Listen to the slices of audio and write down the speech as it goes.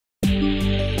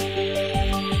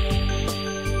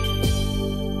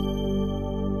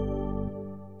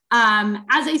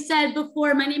As I said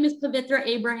before, my name is Pavitra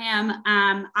Abraham.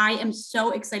 I am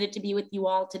so excited to be with you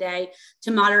all today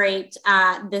to moderate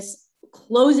this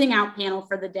closing out panel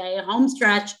for the day, home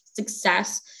stretch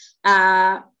success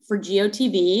for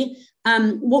GOTV.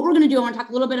 What we're going to do, I want to talk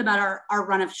a little bit about our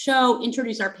run of show,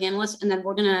 introduce our panelists, and then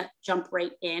we're going to jump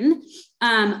right in.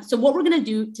 So what we're going to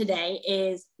do today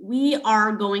is we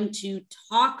are going to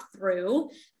talk through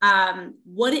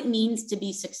what it means to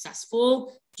be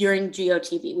successful during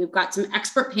GOTV. We've got some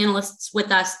expert panelists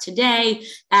with us today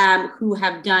who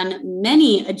have done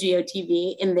many a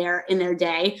GOTV in their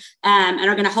day and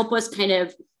are going to help us kind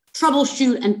of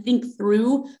troubleshoot and think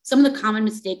through some of the common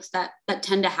mistakes that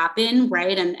tend to happen,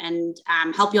 right? And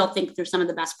help you all think through some of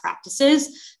the best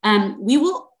practices. We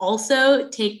will also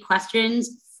take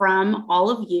questions from all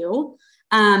of you.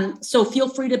 So feel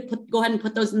free to go ahead and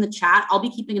put those in the chat. I'll be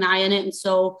keeping an eye on it. And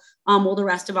so will the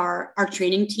rest of our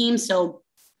training team. So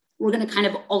we're going to kind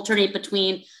of alternate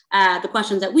between the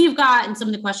questions that we've got and some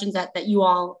of the questions that you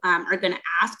all are going to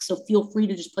ask. So feel free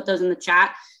to just put those in the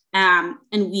chat. And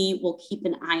we will keep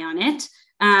an eye on it.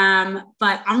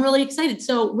 But I'm really excited.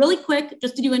 So really quick,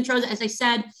 just to do intros, as I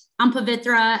said, I'm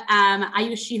Pavitra. I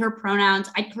use she, her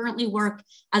pronouns. I currently work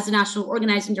as the National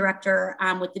Organizing Director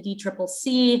with the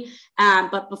DCCC.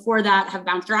 But before that, have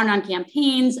bounced around on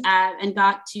campaigns and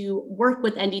got to work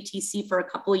with NDTC for a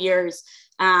couple of years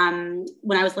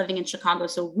when I was living in Chicago.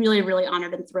 So really, really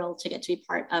honored and thrilled to get to be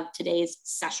part of today's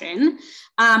session.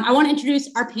 I want to introduce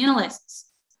our panelists.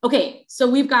 Okay, so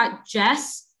we've got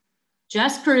Jess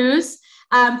Cruz,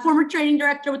 former training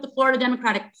director with the Florida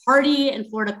Democratic Party and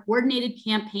Florida Coordinated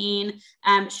Campaign.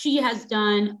 She has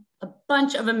done a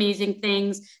bunch of amazing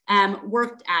things,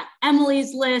 worked at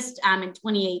Emily's List in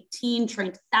 2018,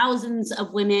 trained thousands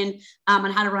of women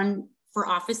on how to run for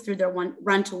office through their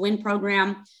Run to Win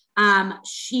program.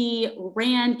 She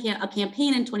ran a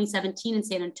campaign in 2017 in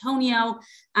San Antonio,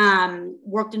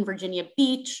 worked in Virginia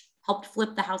Beach, helped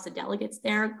flip the House of Delegates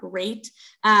there. Great.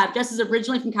 Jess is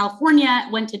originally from California,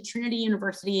 went to Trinity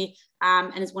University,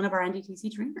 and is one of our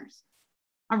NDTC trainers.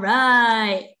 All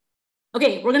right.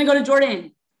 Okay, we're going to go to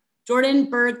Jordan. Jordan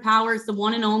Berg Powers, the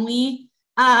one and only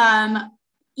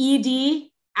ED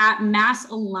at Mass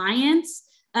Alliance.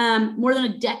 More than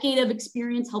a decade of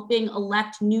experience helping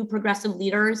elect new progressive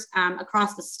leaders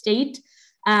across the state,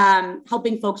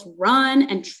 helping folks run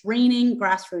and training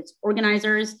grassroots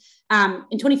organizers.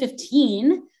 In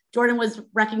 2015, Jordan was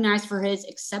recognized for his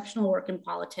exceptional work in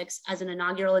politics as an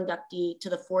inaugural inductee to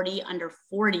the 40 Under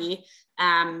 40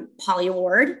 Poly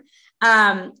Award.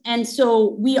 And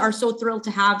so we are so thrilled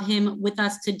to have him with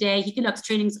us today. He conducts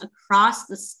trainings across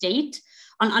the state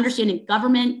on understanding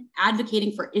government,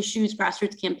 advocating for issues,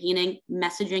 grassroots campaigning,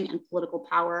 messaging, and political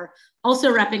power.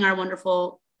 Also repping our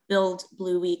wonderful Build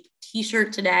Blue Week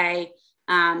t-shirt today.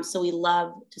 So we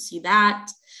love to see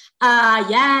that.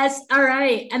 Yes, all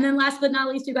right. And then last but not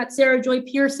least, we've got Sarah Joy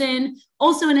Pearson,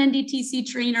 also an NDTC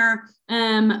trainer,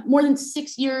 more than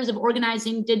 6 years of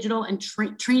organizing, digital, and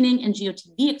training and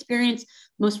GOTV experience.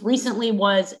 Most recently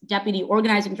was Deputy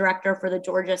Organizing Director for the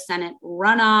Georgia Senate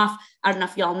runoff. I don't know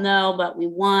if y'all know, but we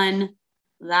won.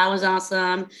 That was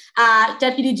awesome.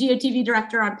 Deputy GOTV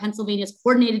Director on Pennsylvania's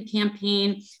coordinated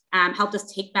campaign, helped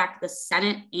us take back the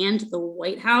Senate and the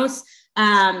White House.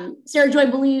 Sarah Joy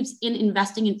believes in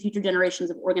investing in future generations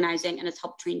of organizing and has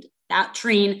helped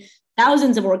train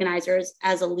thousands of organizers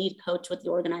as a lead coach with the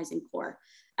organizing corps.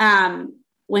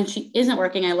 When she isn't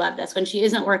working, I love this. When she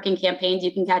isn't working campaigns,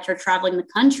 you can catch her traveling the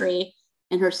country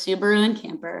in her Subaru and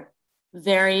camper.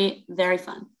 Very, very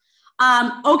fun.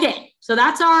 Okay, so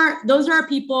those are our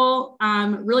people.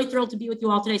 Really thrilled to be with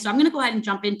you all today. So I'm going to go ahead and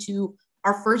jump into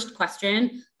our first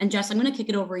question. And Jess, I'm going to kick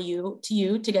it over to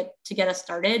you to get us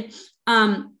started.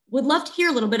 Would love to hear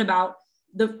a little bit about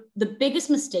the biggest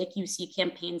mistake you see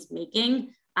campaigns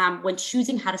making when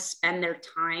choosing how to spend their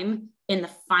time in the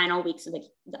final weeks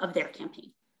of their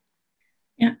campaign.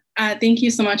 Yeah, thank you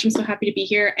so much. I'm so happy to be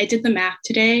here. I did the math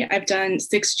today. I've done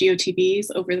 6 GOTVs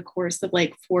over the course of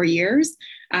like 4 years.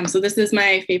 So this is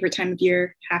my favorite time of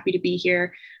year. Happy to be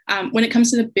here. When it comes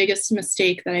to the biggest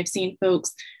mistake that I've seen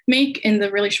folks make in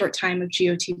the really short time of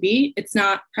GOTV, it's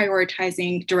not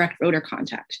prioritizing direct voter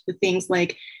contact. The things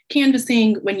like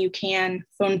canvassing when you can,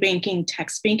 phone banking,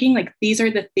 text banking, like these are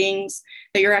the things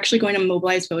that you're actually going to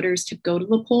mobilize voters to go to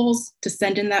the polls, to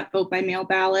send in that vote by mail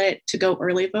ballot, to go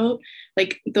early vote.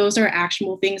 Like those are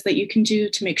actionable things that you can do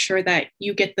to make sure that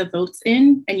you get the votes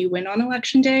in and you win on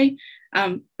election day.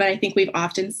 But I think we've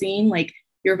often seen like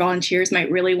your volunteers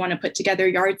might really want to put together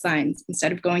yard signs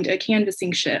instead of going to a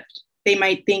canvassing shift. They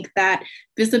might think that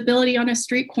visibility on a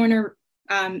street corner,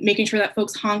 making sure that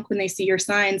folks honk when they see your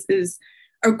signs is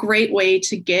a great way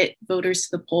to get voters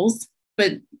to the polls.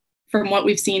 But from what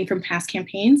we've seen from past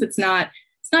campaigns, it's not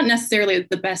necessarily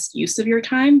the best use of your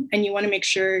time. And you want to make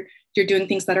sure you're doing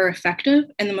things that are effective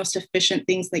and the most efficient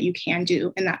things that you can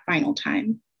do in that final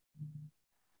time.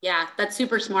 Yeah, that's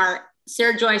super smart.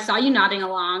 Sarah Joy, I saw you nodding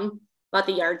along about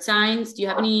the yard signs. Do you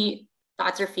have any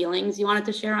thoughts or feelings you wanted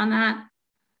to share on that?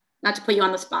 Not to put you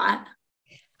on the spot.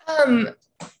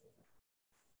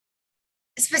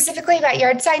 Specifically about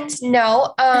yard signs,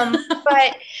 no.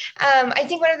 But I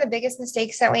think one of the biggest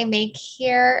mistakes that we make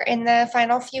here in the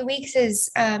final few weeks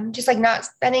is just like not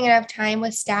spending enough time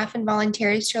with staff and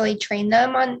volunteers to really train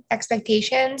them on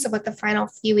expectations of what the final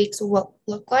few weeks will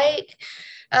look like.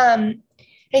 I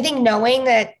think knowing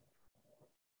that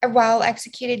a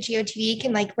well-executed GOTV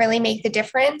can like really make the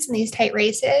difference in these tight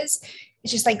races,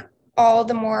 it's just like all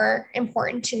the more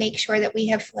important to make sure that we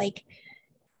have like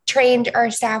trained our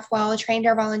staff well, trained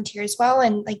our volunteers well,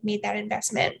 and like made that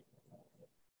investment.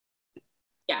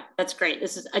 Yeah, that's great.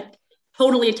 This is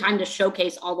totally a time to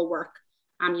showcase all the work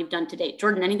you've done to date.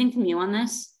 Jordan, anything from you on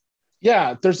this?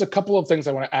 Yeah, there's a couple of things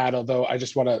I want to add, although I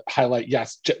just want to highlight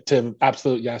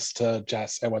absolute yes to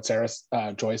Jess and what Sarah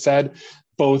Joy said.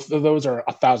 Both of those are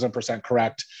 1,000%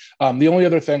 correct. The only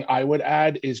other thing I would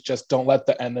add is just don't let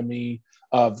the enemy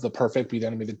of the perfect be the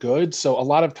enemy of the good. So a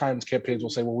lot of times campaigns will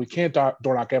say, well, we can't door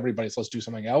knock everybody, so let's do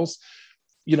something else.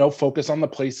 Focus on the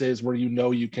places where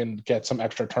you can get some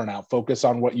extra turnout. Focus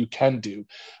on what you can do.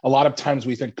 A lot of times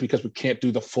we think because we can't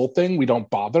do the full thing, we don't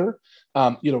bother.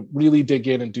 Really dig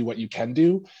in and do what you can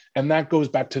do. And that goes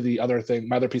back to the other thing.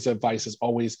 My other piece of advice is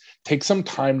always take some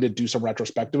time to do some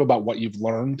retrospective about what you've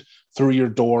learned through your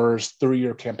doors, through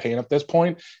your campaign at this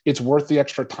point. It's worth the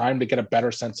extra time to get a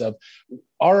better sense of,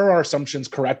 are our assumptions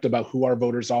correct about who our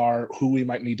voters are, who we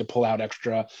might need to pull out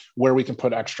extra, where we can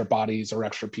put extra bodies or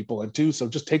extra people into. So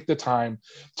just take the time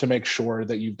to make sure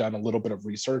that you've done a little bit of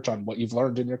research on what you've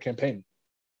learned in your campaign.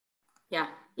 Yeah,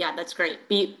 that's great.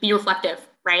 Be reflective,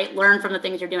 right? Learn from the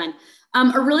things you're doing.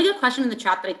 A really good question in the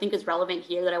chat that I think is relevant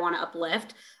here that I want to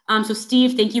uplift. So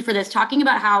Steve, thank you for this. Talking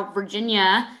about how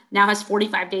Virginia now has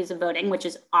 45 days of voting, which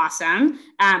is awesome.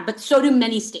 But so do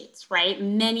many states, right?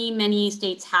 Many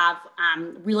states have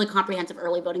really comprehensive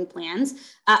early voting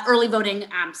plans, early voting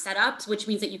setups, which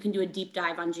means that you can do a deep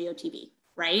dive on GOTV,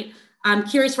 right? I'm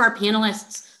curious for our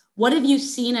panelists, what have you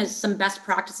seen as some best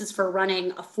practices for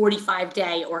running a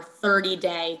 45-day or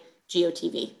 30-day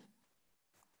GOTV?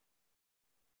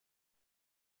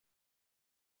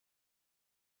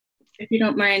 If you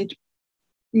don't mind,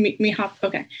 me hop.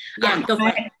 Okay. Yeah, go for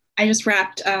it. I just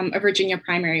wrapped a Virginia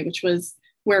primary, which was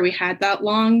where we had that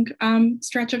long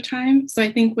stretch of time. So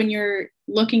I think when you're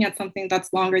looking at something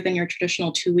that's longer than your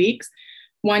traditional 2 weeks,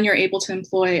 one, you're able to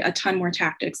employ a ton more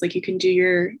tactics. Like you can do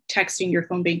your texting, your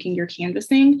phone banking, your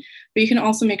canvassing, but you can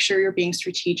also make sure you're being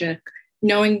strategic,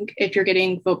 knowing if you're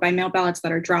getting vote by mail ballots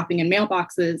that are dropping in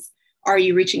mailboxes, are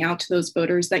you reaching out to those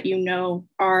voters that you know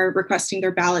are requesting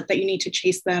their ballot, that you need to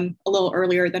chase them a little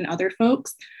earlier than other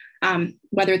folks,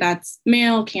 whether that's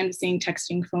mail, canvassing,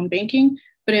 texting, phone banking.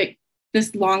 But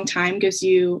this long time gives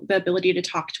you the ability to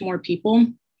talk to more people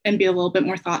and be a little bit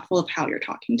more thoughtful of how you're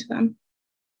talking to them.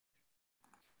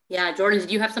 Yeah, Jordan,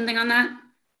 did you have something on that?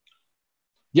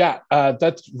 Yeah,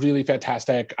 that's really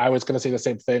fantastic. I was going to say the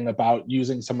same thing about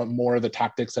using some more of the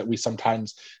tactics that we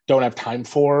sometimes don't have time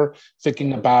for,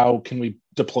 thinking about, can we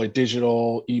deploy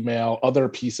digital, email, other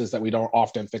pieces that we don't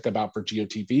often think about for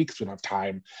GOTV because we don't have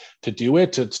time to do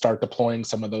it, to start deploying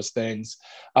some of those things.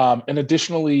 And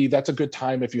additionally, that's a good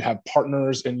time if you have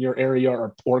partners in your area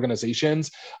or organizations.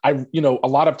 A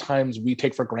lot of times we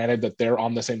take for granted that they're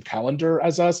on the same calendar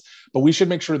as us, but we should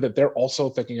make sure that they're also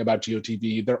thinking about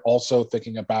GOTV. They're also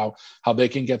thinking about how they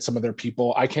can get some of their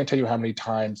people. I can't tell you how many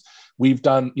times we've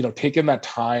done, taken that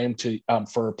time to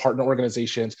for partner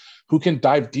organizations who can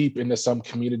dive deep into some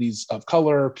communities of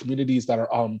color, communities that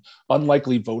are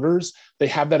unlikely voters. They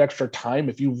have that extra time.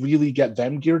 If you really get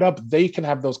them geared up, they can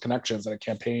have those connections that a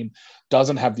campaign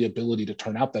doesn't have the ability to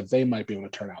turn out, that they might be able to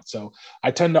turn out. So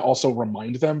I tend to also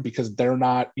remind them, because they're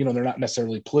not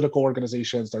necessarily political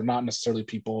organizations. They're not necessarily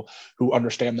people who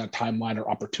understand that timeline or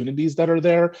opportunities that are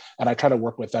there. And I try to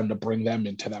work with them to bring them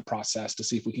into that process to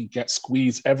see if we can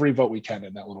squeeze every vote we can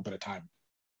in that little bit of time.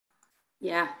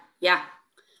 Yeah.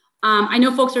 I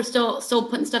know folks are still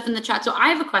putting stuff in the chat. So I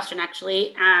have a question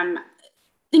actually.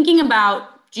 Thinking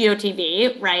about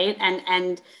GOTV, right?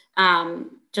 And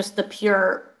just the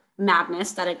pure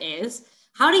madness that it is.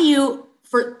 How do you,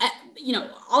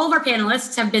 all of our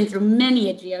panelists have been through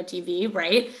many a GOTV,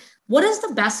 right? What is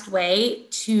the best way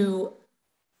to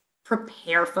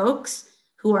prepare folks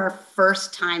who are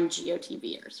first-time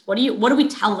GOTVers? What do we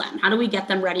tell them? How do we get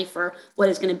them ready for what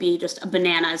is going to be just a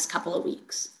bananas couple of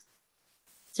weeks?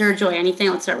 Sarah Joy, anything?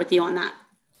 Let's start with you on that.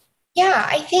 Yeah,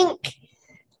 I think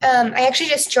I actually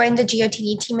just joined the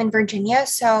GOTV team in Virginia.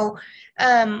 So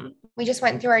we just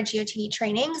went through our GOTV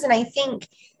trainings, and I think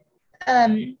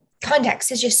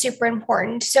context is just super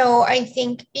important. So I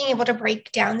think being able to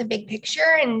break down the big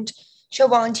picture and show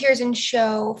volunteers and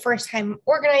show first-time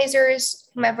organizers,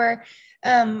 whomever,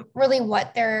 really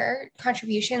what their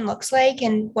contribution looks like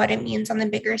and what it means on the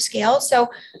bigger scale.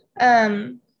 So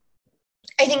I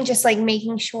think just like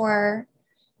making sure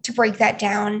to break that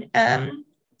down so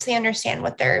they understand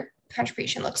what their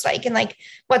contribution looks like and like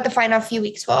what the final few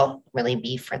weeks will really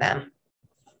be for them.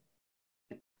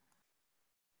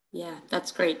 Yeah,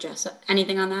 that's great, Jess.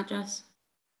 Anything on that, Jess?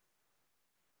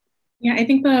 Yeah, I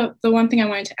think the one thing I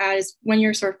wanted to add is when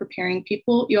you're sort of preparing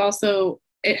people,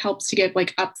 it helps to give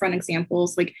like upfront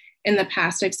examples. Like in the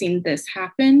past, I've seen this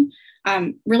happen.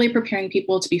 Really preparing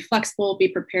people to be flexible, be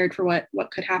prepared for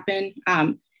what could happen.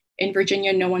 In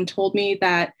Virginia, no one told me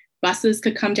that buses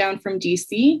could come down from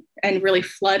DC and really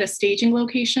flood a staging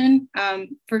location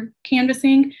for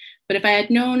canvassing. But if I had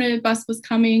known a bus was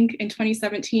coming in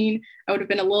 2017, I would have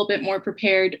been a little bit more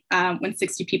prepared when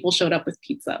 60 people showed up with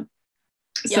pizza.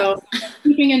 Yeah. So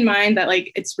keeping in mind that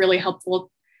like it's really helpful.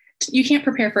 You can't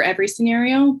prepare for every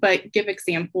scenario, but give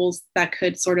examples that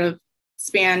could sort of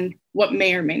span what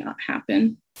may or may not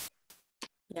happen.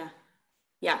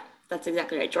 Yeah, that's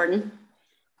exactly right. Jordan?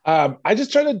 I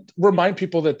just try to remind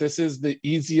people that this is the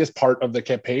easiest part of the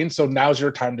campaign. So now's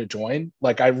your time to join.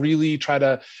 Like I really try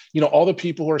to, all the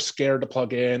people who are scared to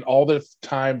plug in, all the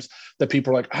times that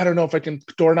people are like, I don't know if I can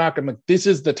door knock. I'm like, this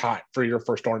is the time for your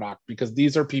first door knock because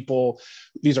these are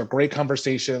great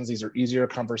conversations. These are easier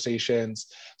conversations.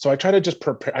 So I try to just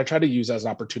prepare. I try to use as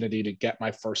an opportunity to get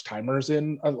my first timers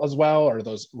in as well, or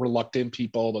those reluctant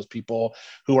people, those people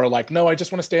who are like, no, I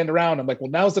just want to stand around. I'm like, well,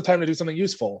 now's the time to do something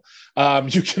useful.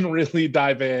 You can really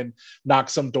dive in, knock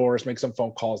some doors, make some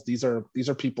phone calls. These are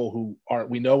people who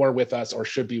we know are with us or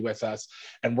should be with us,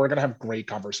 and we're going to have great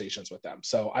conversations with them.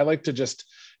 So I like to just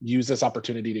use this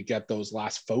opportunity to get those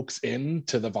last folks in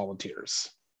to the volunteers.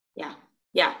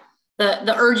 Yeah.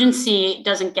 The urgency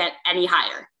doesn't get any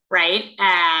higher, right?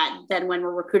 Than when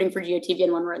we're recruiting for GOTV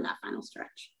and when we're in that final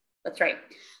stretch. That's right.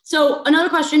 So another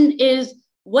question is,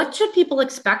 what should people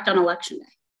expect on election day?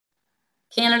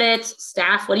 Candidates,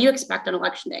 staff, what do you expect on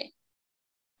election day?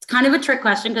 It's kind of a trick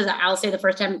question because I'll say the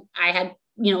first time I had,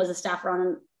 as a staffer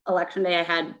on election day,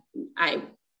 I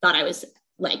thought I was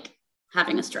like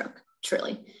having a stroke,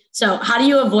 truly. So how do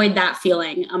you avoid that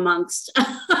feeling amongst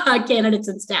candidates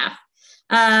and staff?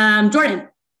 Jordan,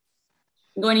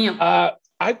 I'm going to you.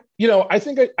 I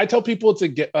think I tell people it's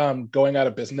a going out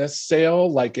of business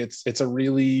sale. Like it's a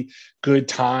really good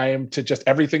time to just,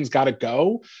 everything's got to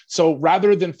go. So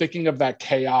rather than thinking of that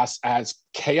chaos as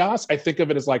chaos, I think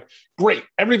of it as like, great,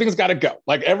 everything's got to go.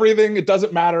 Like everything, it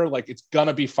doesn't matter. Like it's going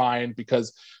to be fine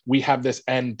because we have this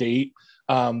end date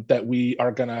that we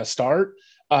are going to start.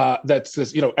 That's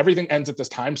this, everything ends at this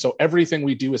time. So everything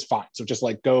we do is fine. So just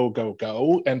like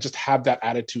go, and just have that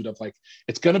attitude of like,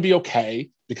 it's going to be okay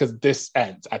because this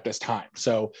ends at this time.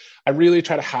 So I really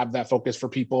try to have that focus for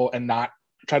people and not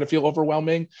try to feel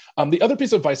overwhelming. The other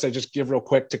piece of advice I just give real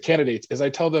quick to candidates is I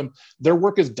tell them their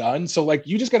work is done. So like,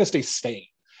 you just got to stay sane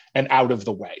and out of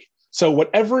the way. So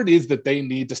whatever it is that they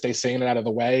need to stay sane and out of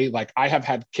the way, like I have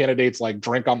had candidates like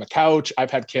drink on the couch.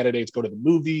 I've had candidates go to the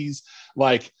movies.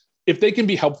 Like, if they can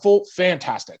be helpful,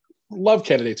 fantastic. Love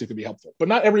candidates who can be helpful, but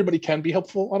not everybody can be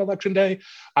helpful on election day.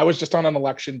 I was just on an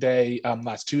election day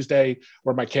last Tuesday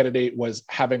where my candidate was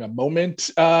having a moment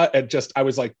and I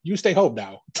was like, you stay home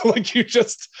now. Like you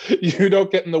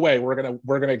don't get in the way. We're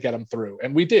gonna get them through.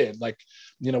 And we did. Like,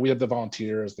 we had the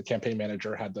volunteers, the campaign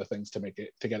manager had the things to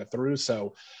get it through.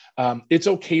 So it's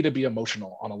okay to be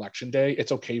emotional on election day.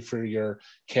 It's okay for your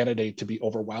candidate to be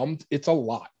overwhelmed. It's a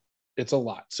lot.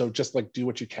 So just like do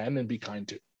what you can and be kind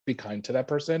to that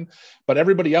person, but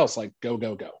everybody else, like go.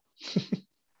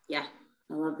 Yeah,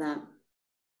 I love that.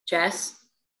 Jess?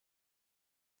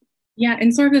 Yeah,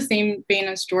 in sort of the same vein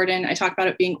as Jordan, I talk about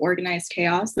it being organized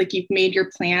chaos. Like you've made your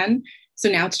plan.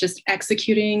 So now it's just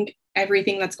executing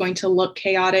everything that's going to look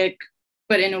chaotic,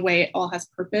 but in a way it all has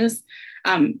purpose.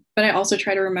 But I also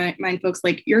try to remind folks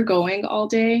like you're going all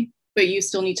day, but you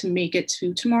still need to make it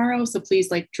to tomorrow. So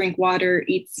please like drink water,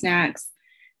 eat snacks.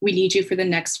 We need you for the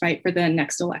next fight, for the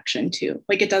next election too.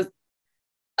 Like it does,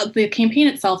 the campaign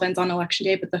itself ends on election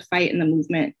day, but the fight and the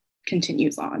movement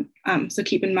continues on. So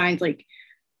keep in mind, like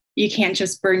you can't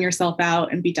just burn yourself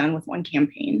out and be done with one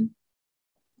campaign.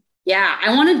 Yeah,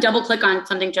 I want to double click on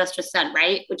something Jess just said,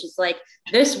 right? Which is like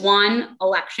this one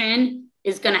election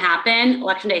is going to happen.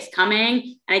 Election day is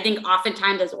coming. And I think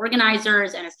oftentimes as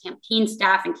organizers and as campaign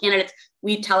staff and candidates,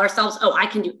 we tell ourselves, oh, I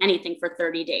can do anything for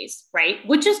 30 days, right?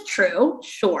 Which is true,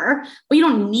 sure, but you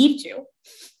don't need to,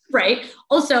 right?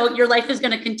 Also, your life is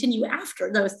going to continue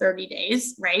after those 30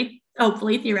 days, right?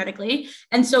 Hopefully, theoretically.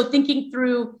 And so thinking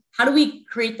through how do we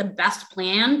create the best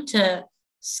plan to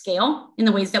scale in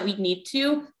the ways that we need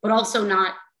to, but also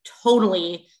not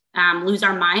totally lose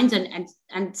our minds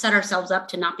and set ourselves up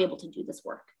to not be able to do this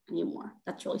work anymore.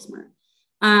 That's really smart.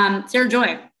 Sarah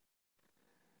Joy,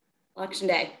 election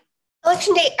day.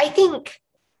 Election day, I think,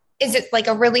 is it like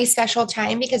a really special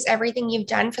time because everything you've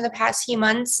done for the past few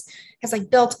months has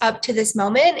like built up to this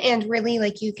moment, and really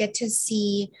like you get to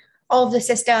see all of the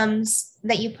systems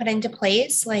that you put into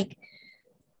place, like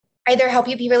either help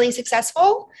you be really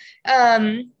successful,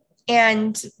 and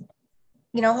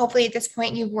hopefully at this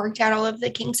point you've worked out all of the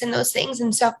kinks in those things.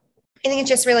 And so I think it's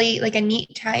just really like a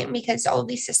neat time because all of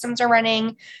these systems are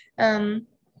running, and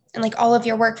like all of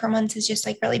your work for months is just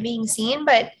like really being seen.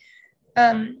 But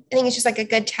I think it's just like a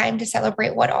good time to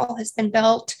celebrate what all has been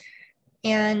built.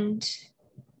 And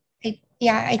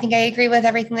I think I agree with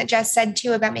everything that Jess said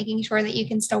too about making sure that you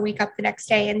can still wake up the next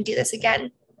day and do this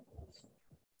again.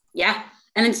 Yeah.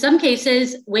 And in some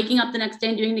cases, waking up the next day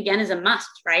and doing it again is a must,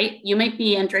 right? You might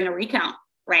be entering a recount,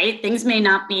 right? Things may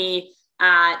not be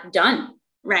done,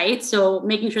 right? So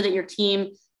making sure that your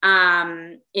team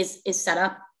is set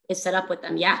up with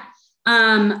them. Yeah.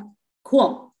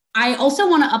 Cool. I also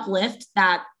want to uplift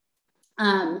that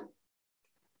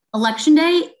election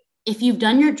day, if you've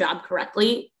done your job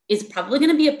correctly, is probably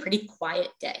going to be a pretty quiet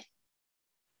day,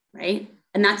 right?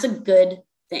 And that's a good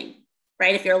thing,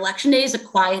 right? If your election day is a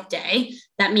quiet day,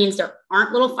 that means there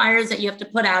aren't little fires that you have to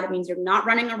put out. It means you're not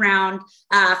running around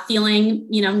feeling,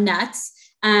 nuts.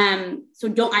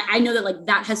 So I know that like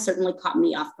that has certainly caught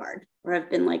me off guard, where I've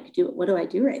been like, what do I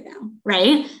do right now,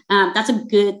 right? That's a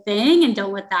good thing, and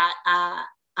don't let that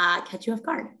catch you off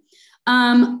guard.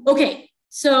 Okay,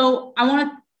 so I want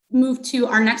to move to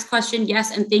our next question.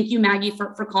 Yes, and thank you, Maggie,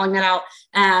 for calling that out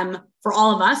for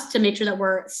all of us to make sure that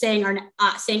we're saying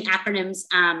saying acronyms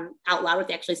out loud, what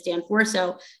they actually stand for.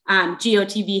 So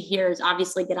GOTV here is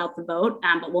obviously get out the vote,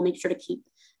 but we'll make sure to keep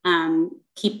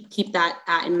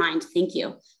that in mind. Thank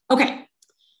you. Okay,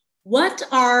 what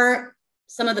are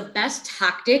some of the best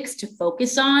tactics to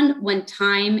focus on when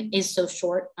time is so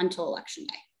short until election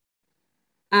day?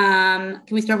 Can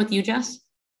we start with you, Jess?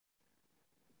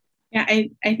 Yeah,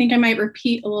 I think I might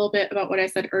repeat a little bit about what I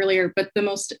said earlier, but the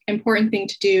most important thing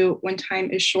to do when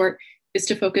time is short is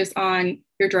to focus on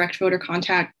your direct voter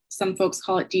contact. Some folks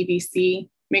call it DVC.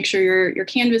 Make sure you're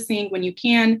canvassing when you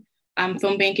can.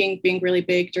 Phone banking being really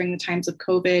big during the times of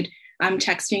COVID.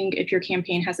 Texting if your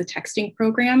campaign has a texting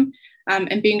program,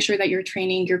 and being sure that you're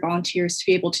training your volunteers to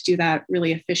be able to do that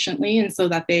really efficiently, and so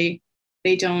that they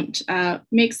don't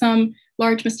make some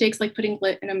large mistakes like putting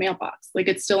lit in a mailbox. Like,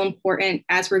 it's still important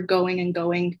as we're going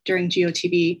during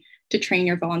GOTV to train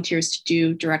your volunteers to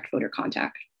do direct voter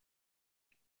contact.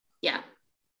 Yeah,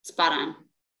 spot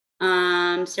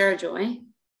on. Sarah Joy,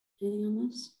 anything on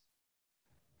this?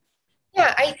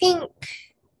 Yeah, I think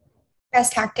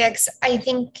best tactics, I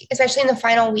think, especially in the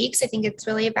final weeks, I think it's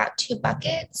really about two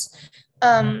buckets.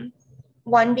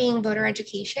 One being voter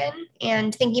education,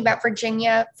 and thinking about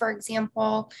Virginia, for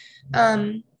example,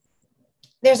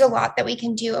 there's a lot that we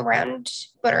can do around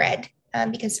voter ed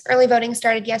because early voting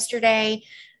started yesterday.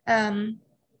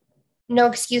 No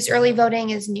excuse early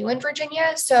voting is new in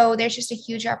Virginia. So there's just a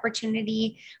huge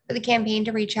opportunity for the campaign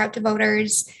to reach out to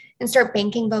voters and start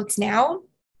banking votes now.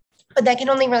 But that can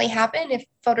only really happen if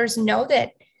voters know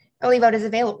that early vote is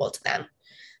available to them.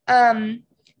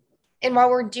 And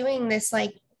while we're doing this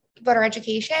like voter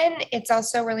education, it's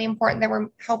also really important that we're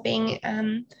helping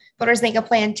voters make a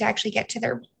plan to actually get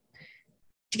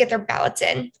their ballots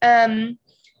in.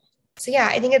 So yeah,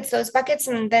 I think it's those buckets.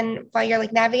 And then while you're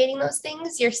like navigating those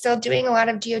things, you're still doing a lot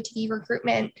of GOTV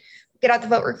recruitment, get out the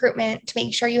vote recruitment to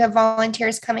make sure you have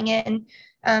volunteers coming in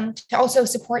to also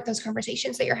support those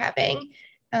conversations that you're having.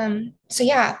 So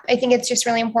yeah, I think it's just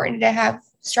really important to have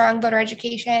strong voter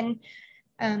education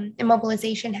and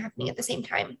mobilization happening at the same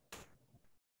time.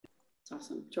 That's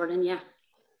awesome. Jordan, yeah.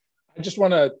 I just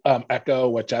want to echo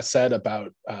what Jess said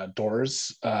about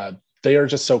doors. they are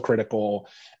just so critical.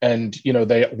 And,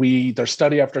 their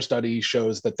study after study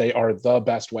shows that they are the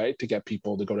best way to get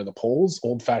people to go to the polls.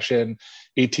 Old fashioned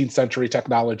 18th century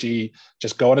technology,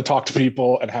 just going to talk to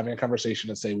people and having a conversation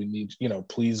and say, we need,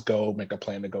 please go make a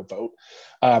plan to go vote.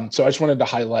 So I just wanted to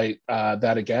highlight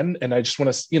that again. And I just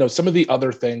want to, some of the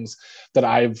other things that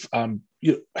I've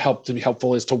helped to be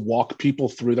helpful is to walk people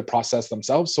through the process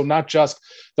themselves. So not just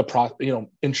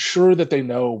ensure that they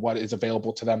know what is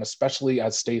available to them, especially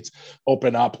as states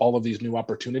open up all of these new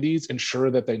opportunities,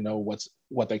 ensure that they know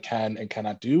what they can and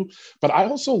cannot do. But I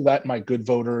also let my good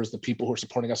voters, the people who are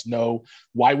supporting us, know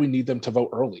why we need them to vote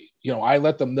early. I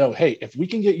let them know, hey, if we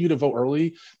can get you to vote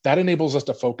early, that enables us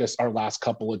to focus our last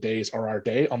couple of days or our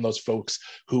day on those folks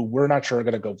who we're not sure are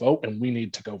going to go vote, and we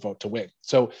need to go vote to win.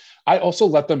 So I also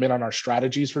let them in on our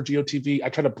strategies for GOTV. I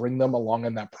try to bring them along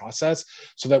in that process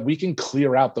so that we can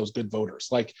clear out those good voters.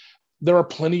 Like, there are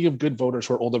plenty of good voters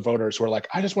who are older voters who are like,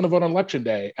 I just want to vote on election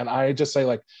day. And I just say,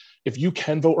 like, if you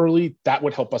can vote early, that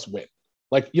would help us win.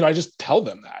 I just tell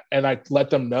them that, and I let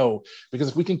them know, because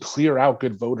if we can clear out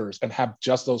good voters and have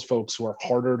just those folks who are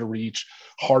harder to reach,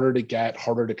 harder to get,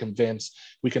 harder to convince,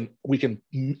 we can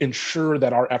ensure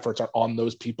that our efforts are on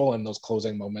those people in those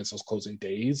closing moments, those closing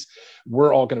days.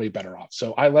 We're all going to be better off.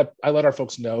 So I let our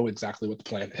folks know exactly what the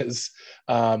plan is,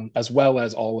 as well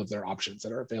as all of their options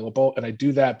that are available. And I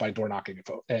do that by door knocking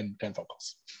and phone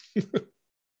calls.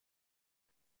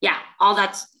 Yeah, all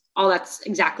that's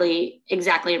exactly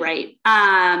right.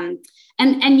 And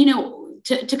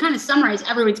to kind of summarize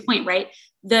everyone's point, right?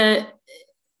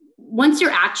 Once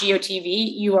you're at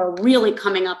GOTV, you are really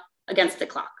coming up against the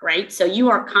clock, right? So you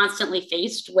are constantly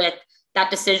faced with that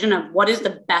decision of what is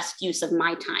the best use of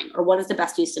my time, or what is the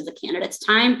best use of the candidate's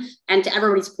time. And to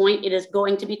everybody's point, it is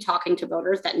going to be talking to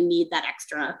voters that need that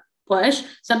extra push.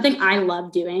 Something I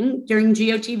love doing during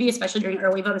GOTV, especially during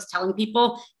early vote, is telling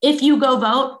people, if you go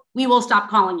vote, we will stop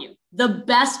calling you. The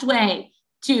best way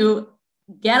to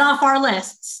get off our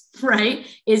lists, right,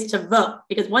 is to vote.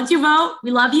 Because once you vote,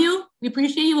 we love you, we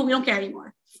appreciate you, but we don't care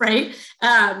anymore, right?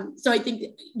 So I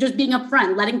think just being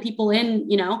upfront, letting people in,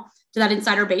 to that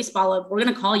insider baseball of, we're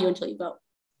going to call you until you vote.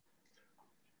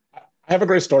 I have a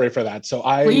great story for that. So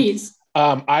Please.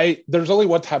 There's only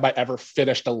one time I ever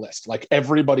finished a list. Like,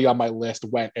 everybody on my list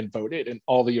went and voted in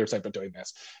all the years I've been doing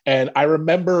this. And I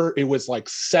remember it was like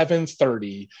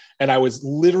 7:30, and I was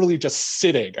literally just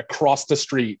sitting across the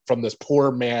street from this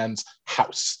poor man's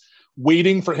house,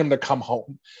 waiting for him to come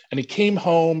home. And he came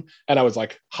home, and I was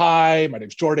like, hi, my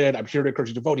name's Jordan. I'm here to encourage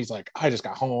you to vote. He's like, I just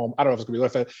got home. I don't know if it's gonna be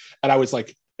worth it. And I was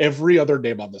like, every other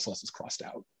name on this list is crossed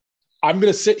out. I'm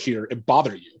gonna sit here and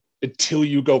bother you until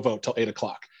you go vote till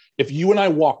 8:00. If you and I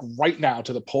walk right now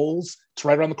to the polls, it's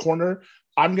right around the corner,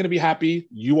 I'm going to be happy.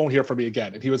 You won't hear from me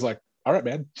again. And he was like, all right,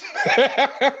 man.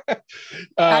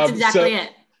 That's exactly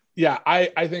it. Yeah,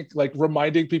 I think, like,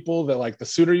 reminding people that, like, the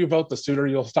sooner you vote, the sooner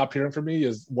you'll stop hearing from me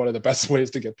is one of the best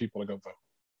ways to get people to go vote.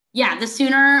 Yeah, the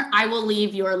sooner I will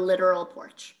leave your literal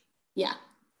porch. Yeah,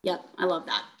 yep, I love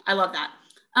that.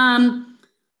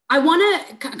 I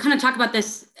want to kind of talk about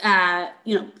this,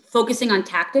 focusing on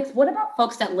tactics. What about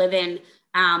folks that live in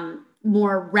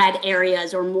more red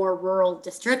areas or more rural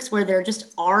districts where there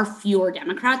just are fewer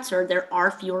Democrats or there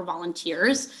are fewer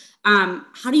volunteers?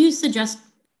 How do you suggest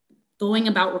going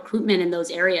about recruitment in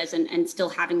those areas and still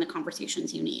having the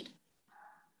conversations you need?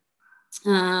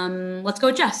 Let's go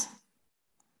with Jess.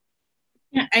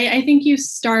 Yeah, I think you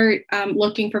start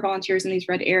looking for volunteers in these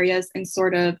red areas and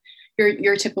sort of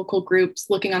your typical groups,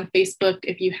 looking on Facebook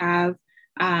if you have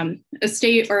a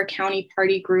state or a county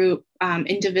party group,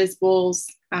 indivisibles,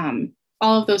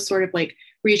 all of those sort of like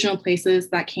regional places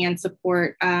that can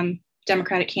support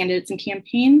Democratic candidates and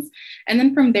campaigns. And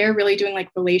then from there, really doing like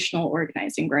relational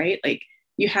organizing, right? Like,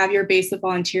 you have your base of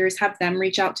volunteers, have them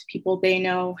reach out to people they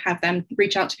know, have them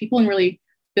reach out to people, and really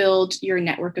build your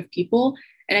network of people.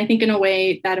 And I think in a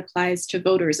way that applies to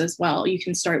voters as well. You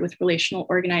can start with relational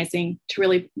organizing to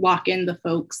really lock in the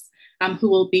folks who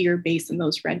will be your base in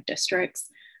those red districts.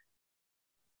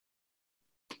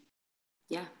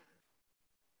 Yeah.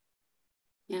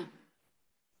 Yeah.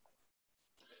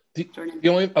 The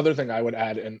only other thing I would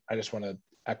add, and I just want to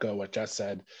echo what Jess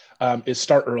said, is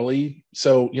start early.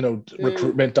 So,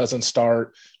 recruitment doesn't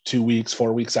start 2 weeks,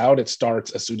 4 weeks out. It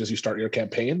starts as soon as you start your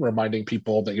campaign, reminding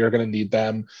people that you're going to need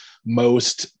them.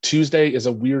 Most Tuesday is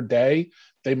a weird day.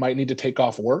 They might need to take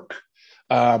off work.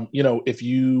 If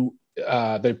you,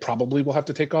 they probably will have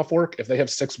to take off work. If they have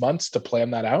 6 months to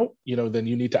plan that out, then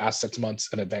you need to ask 6 months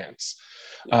in advance.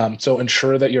 So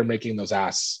ensure that you're making those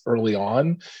asks early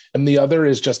on. And the other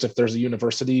is just if there's a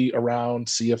university around,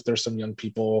 see if there's some young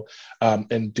people,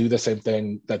 and do the same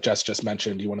thing that Jess just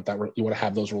mentioned. You want to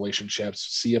have those relationships,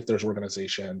 see if there's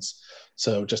organizations.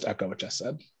 So just echo what Jess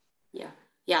said.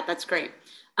 Yeah, that's great.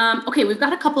 Okay, we've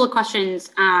got a couple of questions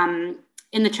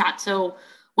in the chat. So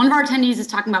one of our attendees is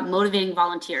talking about motivating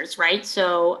volunteers, right?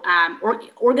 So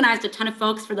organized a ton of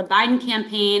folks for the Biden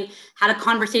campaign, had a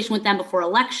conversation with them before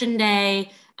Election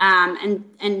Day,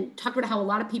 and talked about how a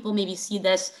lot of people maybe see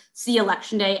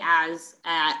Election Day as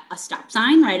a stop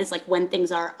sign, right? It's like when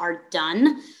things are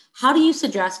done. How do you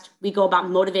suggest we go about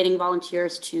motivating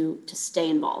volunteers to stay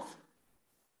involved?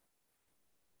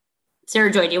 Sarah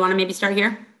Joy, do you want to maybe start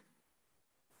here?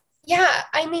 Yeah,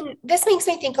 I mean, this makes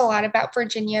me think a lot about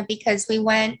Virginia because we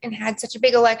went and had such a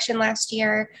big election last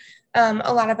year.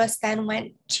 A lot of us then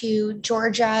went to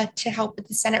Georgia to help with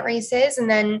the Senate races. And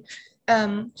then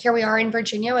here we are in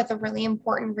Virginia with a really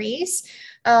important race,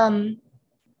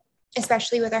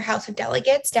 especially with our House of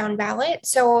Delegates down ballot.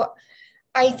 So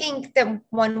I think that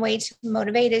one way to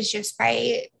motivate is just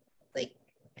by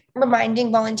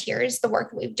reminding volunteers the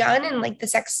work that we've done and the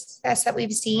success that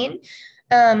we've seen.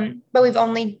 But we've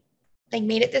only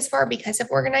made it this far because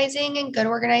of organizing and good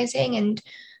organizing and,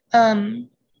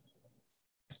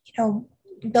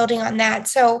 building on that.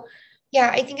 So yeah,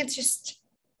 I think it's just,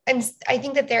 and I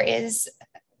think that there is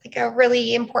a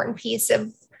really important piece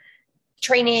of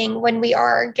training when we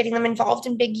are getting them involved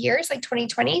in big years like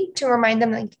 2020 to remind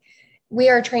them we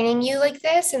are training you like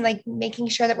this and making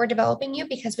sure that we're developing you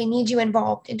because we need you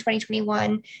involved in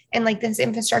 2021. And this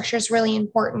infrastructure is really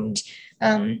important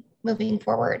moving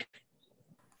forward.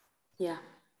 Yeah.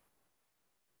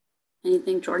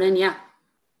 Anything, Jordan? Yeah.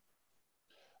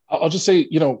 I'll just say,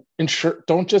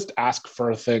 don't just ask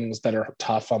for things that are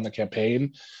tough on the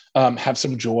campaign. Have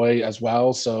some joy as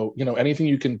well. So, anything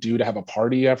you can do to have a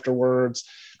party afterwards,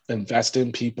 invest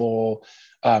in people,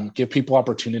 give people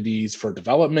opportunities for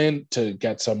development, to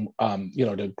get some,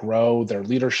 to grow their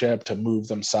leadership, to move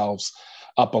themselves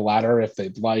up a ladder if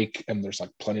they'd like. And there's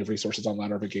plenty of resources on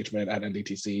ladder of engagement at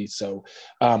NDTC. So,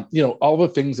 all the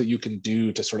things that you can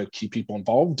do to sort of keep people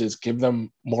involved is give them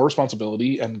more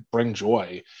responsibility and bring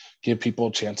joy, give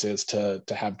people chances to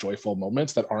have joyful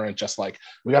moments that aren't just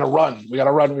we got to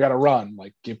run,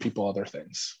 give people other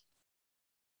things.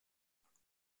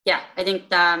 Yeah, I think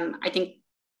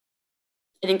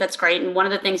that's great. And one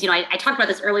of the things, I talked about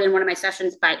this earlier in one of my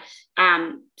sessions, but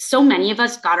so many of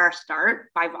us got our start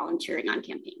by volunteering on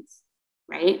campaigns,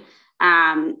 right?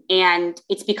 And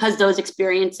it's because those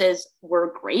experiences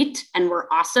were great and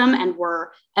were awesome and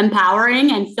were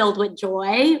empowering and filled with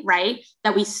joy, right?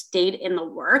 That we stayed in the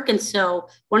work. And so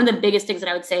one of the biggest things that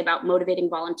I would say about motivating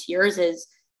volunteers is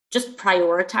just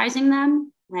prioritizing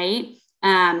them, right?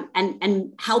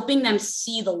 And helping them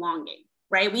see the longing.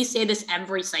 Right? We say this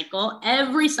every cycle.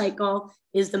 Every cycle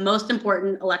is the most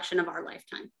important election of our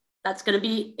lifetime.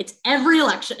 It's every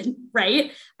election,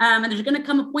 right? And there's going to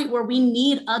come a point where we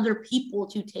need other people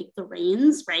to take the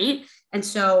reins, right? And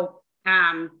so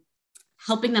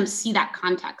helping them see that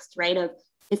context, right? Of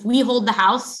if we hold the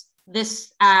House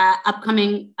this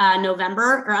upcoming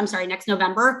next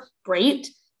November, great.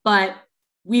 But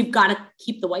we've got to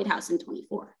keep the White House in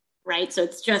 24. Right. So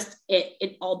it's just,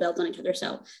 it all builds on each other.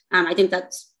 So I think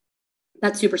that's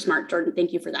super smart, Jordan.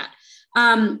 Thank you for that.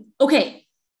 Okay.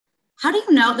 How do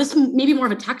you know, this may be more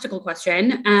of a tactical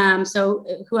question. So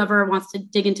whoever wants to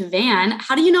dig into Van,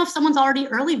 how do you know if someone's already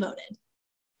early voted?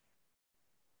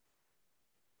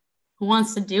 Who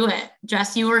wants to do it?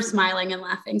 Jess, you were smiling and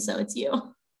laughing, so it's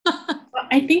you.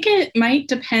 I think it might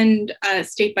depend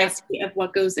state by state of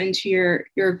what goes into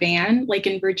your van. Like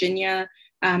in Virginia,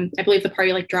 I believe the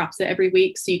party drops it every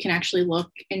week, so you can actually look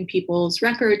in people's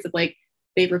records of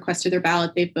they've requested their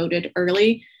ballot, they've voted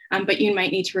early, but you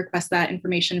might need to request that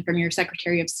information from your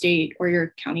Secretary of State or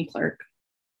your county clerk,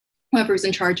 whoever's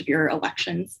in charge of your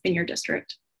elections in your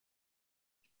district.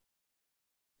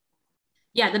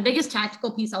 Yeah, the biggest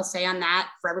tactical piece I'll say on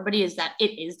that for everybody is that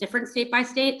it is different state by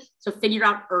state. So figure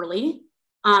out early.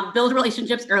 Build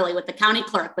relationships early with the county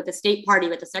clerk, with the state party,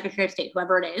 with the Secretary of State,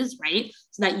 whoever it is, right?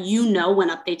 So that when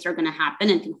updates are going to happen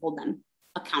and can hold them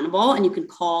accountable. And you can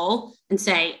call and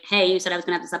say, hey, you said I was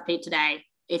going to have this update today.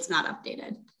 It's not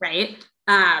updated, right?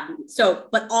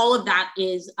 But all of that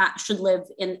should live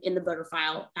in the voter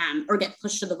file or get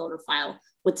pushed to the voter file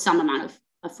with some amount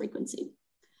of frequency.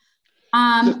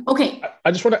 Okay.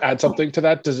 I just want to add something to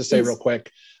that to just say real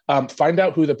quick. Find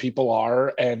out who the people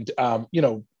are and,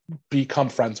 become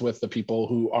friends with the people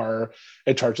who are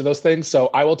in charge of those things. So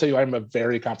I will tell you, I'm a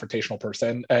very confrontational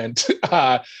person, and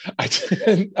but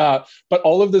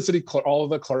all of the all of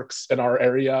the clerks in our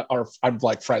area I'm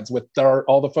like friends with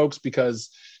all the folks, because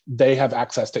they have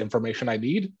access to information I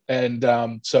need, and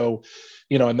so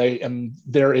and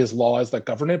there is laws that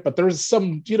govern it, but there's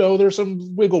some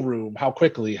wiggle room, how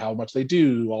quickly, how much they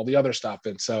do, all the other stuff,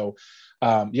 and so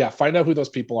find out who those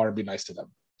people are and be nice to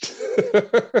them.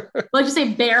 Well, just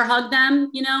say bear hug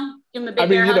them, give them a big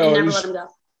bear hug and never let them go.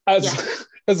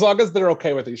 As long as they're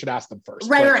okay with it, you should ask them first.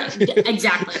 Right.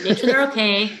 Exactly. Make sure they're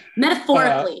okay.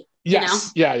 Metaphorically.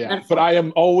 Yes. Yeah. But I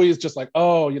am always just like,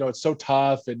 it's so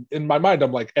tough. And in my mind,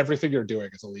 I'm like, everything you're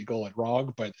doing is illegal and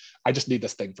wrong, but I just need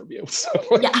this thing from you. So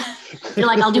You're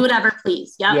like, I'll do whatever,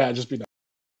 please. Yep. Yeah. Just be nice.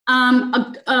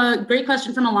 A great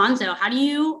question from Alonzo.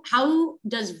 How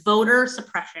does voter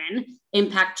suppression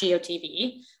impact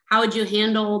GOTV? How would you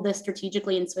handle this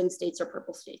strategically in swing states or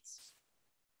purple states?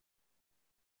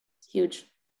 It's huge.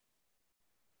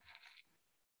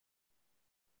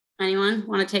 Anyone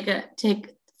want to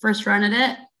take first run at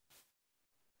it?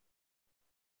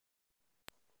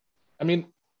 I mean,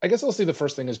 I guess I'll say the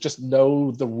first thing is just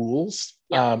know the rules.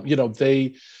 Yeah.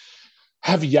 They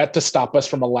have yet to stop us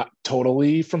from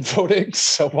totally from voting.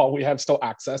 So while we have still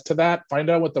access to that, find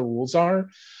out what the rules are.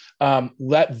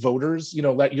 Let voters,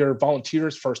 let your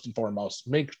volunteers first and foremost,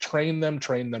 train them.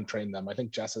 I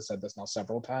think Jess has said this now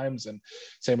several times, and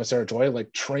same with Sarah Joy,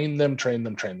 like train them.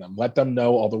 Let them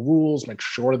know all the rules, make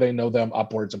sure they know them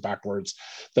upwards and backwards,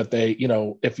 that they,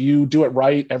 if you do it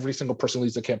right, every single person who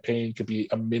leads the campaign could be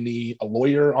a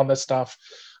lawyer on this stuff.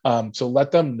 So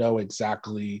let them know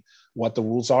exactly what the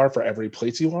rules are for every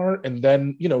place you are, and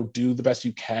then, do the best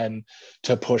you can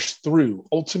to push through.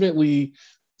 Ultimately,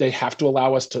 they have to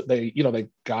allow us to, they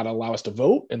gotta allow us to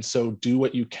vote. And so do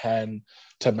what you can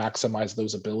to maximize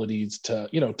those abilities to,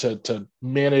 to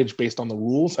manage based on the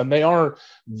rules. And they are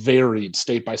varied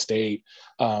state by state,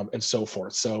 and so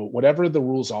forth. So whatever the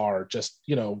rules are, just,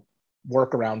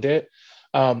 work around it.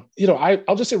 I'll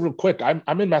just say real quick,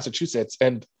 I'm in Massachusetts,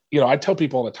 and I tell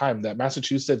people all the time that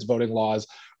Massachusetts voting laws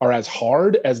are as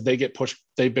hard as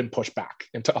they've been pushed back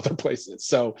into other places.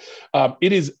 So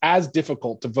it is as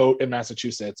difficult to vote in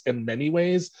Massachusetts in many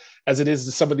ways as it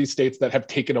is some of these states that have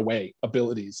taken away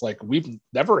abilities. Like we've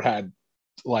never had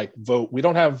vote. We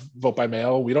don't have vote by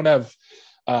mail. We don't have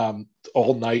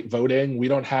all night voting. We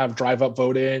don't have drive up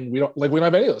voting. We don't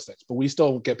have any of those things, but we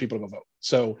still get people to go vote.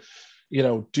 So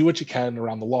do what you can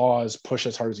around the laws, push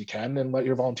as hard as you can, and let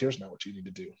your volunteers know what you need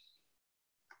to do.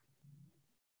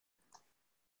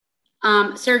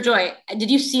 Sarah Joy, did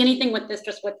you see anything with this,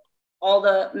 just with all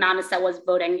the madness that was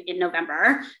voting in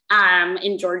November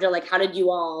in Georgia? Like, how did you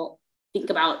all think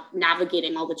about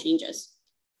navigating all the changes?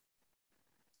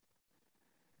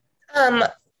 I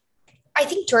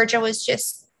think Georgia was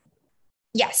just,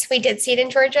 yes, we did see it in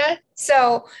Georgia.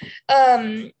 So,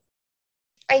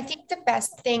 I think the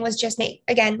best thing was just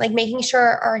making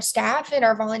sure our staff and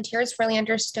our volunteers really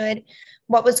understood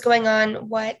what was going on,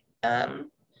 what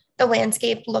the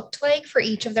landscape looked like for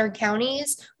each of their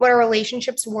counties, what our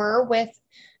relationships were with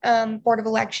Board of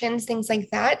Elections, things like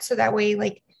that. So that way,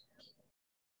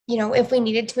 if we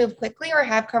needed to move quickly or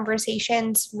have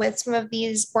conversations with some of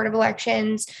these Board of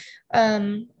Elections,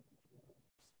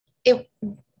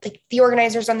 the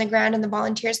organizers on the ground and the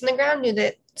volunteers on the ground knew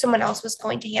that someone else was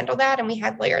going to handle that, and we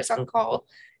had lawyers on call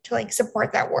to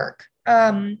support that work.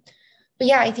 But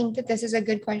yeah, I think that this is a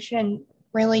good question and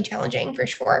really challenging for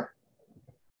sure.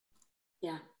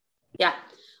 Yeah.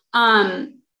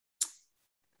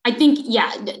 I think,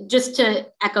 just to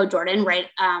echo Jordan, right?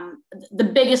 The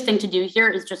biggest thing to do here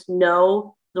is just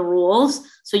know the rules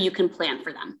so you can plan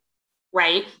for them,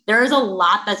 right? There is a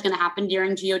lot that's going to happen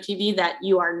during GOTV that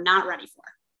you are not ready for,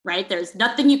 right? There's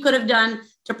nothing you could have done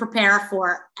to prepare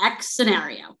for X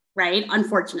scenario, right?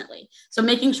 Unfortunately. So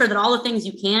making sure that all the things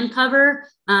you can cover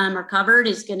are covered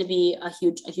is going to be a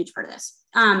huge part of this,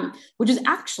 which is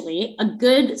actually a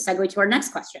good segue to our next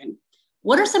question.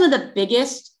 What are some of the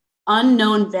biggest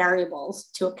unknown variables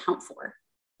to account for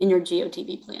in your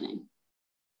GOTV planning?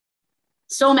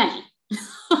 So many.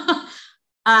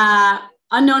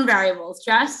 Unknown variables.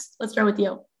 Jess, let's start with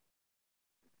you.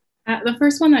 The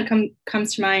first one that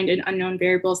comes to mind in unknown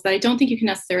variables that I don't think you can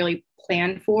necessarily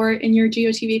plan for in your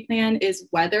GOTV plan is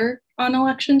weather on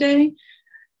election day.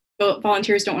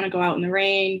 Volunteers don't want to go out in the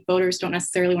rain. Voters don't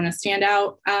necessarily want to stand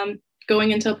out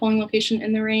going into a polling location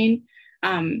in the rain.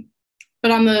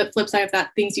 But on the flip side of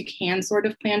that, things you can sort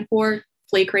of plan for,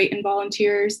 flake rate in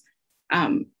volunteers.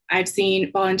 I've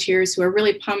seen volunteers who are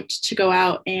really pumped to go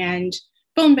out and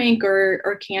phone bank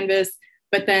or canvass,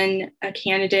 but then a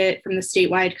candidate from the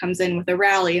statewide comes in with a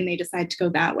rally and they decide to go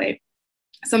that way.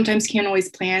 Sometimes can't always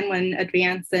plan when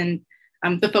advance and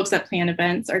the folks that plan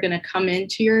events are going to come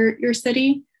into your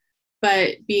city,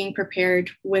 but being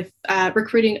prepared with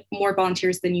recruiting more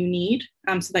volunteers than you need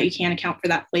so that you can account for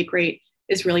that flake rate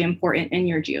is really important in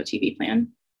your GOTV plan.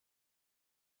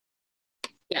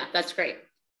 Yeah, that's great.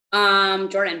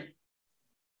 Jordan,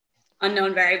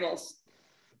 unknown variables.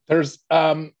 There's,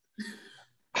 I'm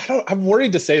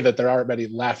worried to say that there aren't many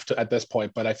left at this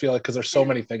point, but I feel like because there's so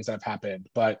many things that have happened,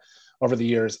 but over the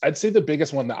years, I'd say the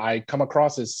biggest one that I come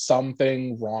across is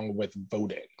something wrong with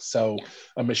voting. So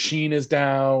a machine is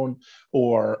down,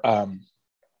 or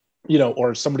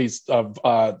or somebody's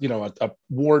a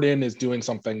warden is doing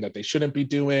something that they shouldn't be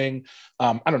doing.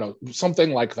 I don't know,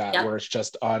 something like that, where it's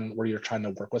just on where you're trying to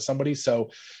work with somebody.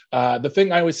 So the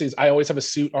thing I always say is I always have a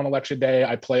suit on election day.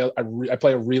 I play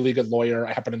a really good lawyer.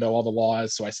 I happen to know all the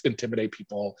laws, so I intimidate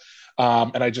people.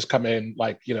 And I just come in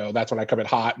that's when I come in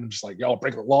hot and just like, y'all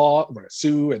break the law, I'm gonna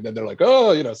sue. And then they're like,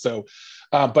 oh, so,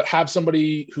 but have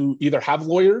somebody who either have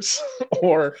lawyers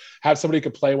or have somebody who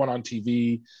could play one on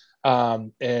TV.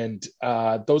 And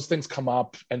those things come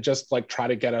up, and just like try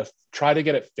to get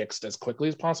it fixed as quickly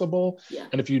as possible.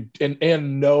 And if you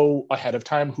and know ahead of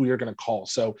time who you're going to call.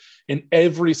 So in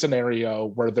every scenario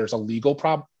where there's a legal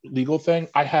thing,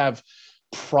 I have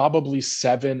probably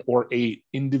 7 or 8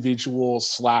 individual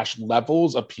 /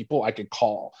 levels of people I could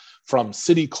call, from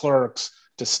city clerks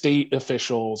to state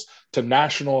officials, to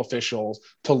national officials,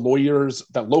 to lawyers,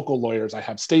 local lawyers. I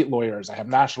have state lawyers, I have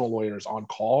national lawyers on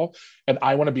call, and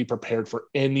I want to be prepared for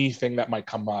anything that might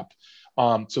come up.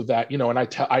 So that, and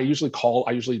I usually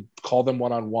call them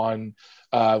one-on-one,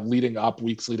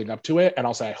 weeks leading up to it. And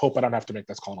I'll say, I hope I don't have to make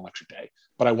this call on election day,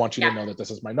 but I want you to know that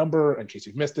this is my number in case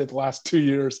you've missed it the last 2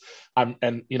 years. I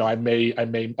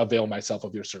may avail myself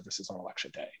of your services on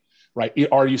election day. Right?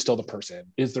 Are you still the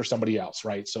person? Is there somebody else?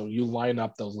 Right? So you line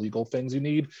up those legal things you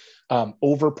need,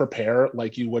 over prepare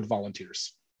like you would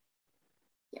volunteers.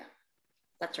 Yeah,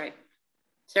 that's right.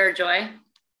 Sarah Joy,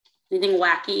 anything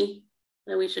wacky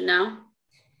that we should know?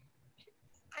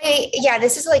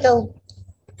 This is like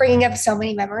bringing up so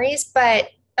many memories, but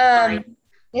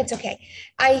it's okay.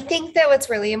 I think that what's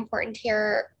really important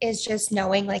here is just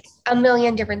knowing like a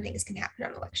million different things can happen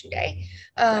on election day.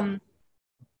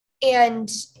 And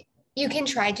you can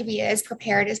try to be as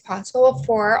prepared as possible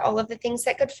for all of the things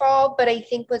that could fall. But I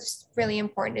think what's really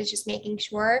important is just making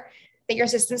sure that your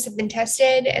systems have been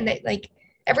tested, and that like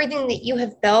everything that you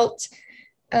have built,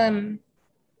 having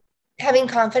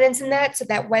confidence in that, so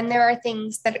that when there are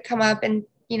things that come up and,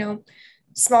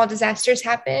 small disasters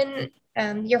happen,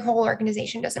 your whole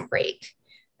organization doesn't break.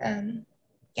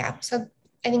 So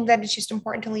I think that it's just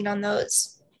important to lean on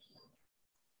those.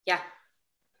 Yeah.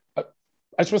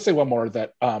 I just want to say one more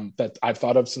that I've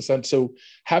thought of since then. So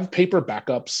have paper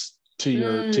backups to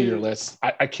your list.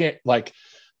 I can't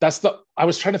I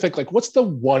was trying to think like, what's the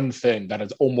one thing that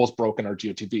has almost broken our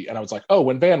GOTV? And I was like, oh,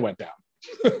 when Van went down.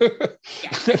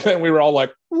 And then we were all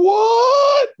like,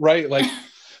 what? Right? Like,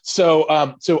 so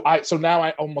now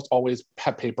I almost always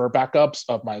have paper backups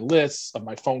of my lists, of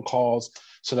my phone calls,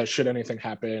 so that should anything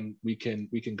happen, we can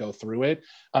go through it.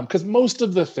 Because most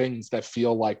of the things that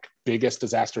feel like biggest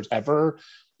disasters ever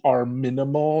are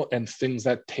minimal and things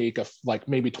that take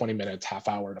maybe 20 minutes, half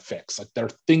hour to fix. Like there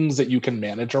are things that you can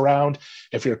manage around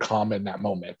if you're calm in that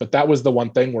moment. But that was the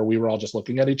one thing where we were all just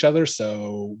looking at each other.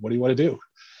 So what do you want to do?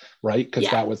 Right? Because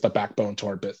that was the backbone to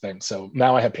our bit thing. So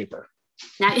now I have paper.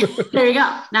 Now, there you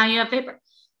go. Now you have paper.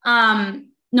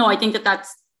 No, I think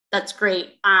that's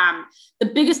great. The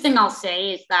biggest thing I'll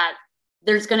say is that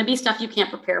there's going to be stuff you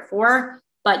can't prepare for,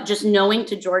 but just knowing,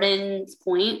 to Jordan's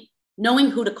point,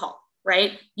 knowing who to call,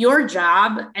 right? Your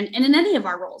job, and in any of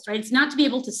our roles, right? It's not to be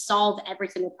able to solve every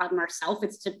single problem ourselves.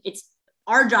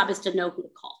 Our job is to know who to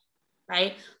call,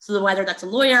 right? So whether that's a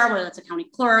lawyer, whether that's a county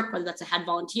clerk, whether that's a head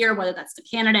volunteer, whether that's the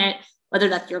candidate, whether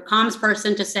that's your comms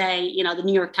person to say, the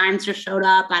New York Times just showed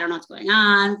up, I don't know what's going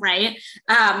on, right?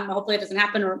 Hopefully it doesn't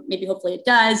happen, or maybe hopefully it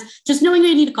does. Just knowing who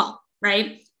you need to call,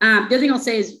 right? The other thing I'll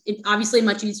say is it's obviously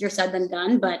much easier said than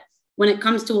done, but when it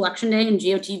comes to election day and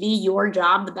GOTV, your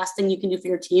job, the best thing you can do for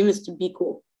your team is to be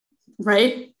cool,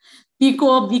 right? Be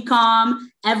cool, be calm.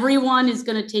 Everyone is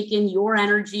going to take in your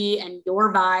energy and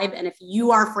your vibe. And if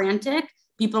you are frantic,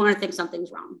 people are going to think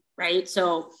something's wrong, right?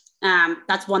 So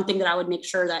that's one thing that I would make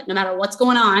sure that no matter what's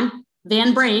going on,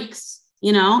 Van breaks,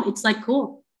 it's like,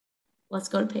 cool, let's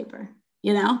go to paper,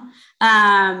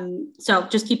 So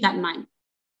just keep that in mind.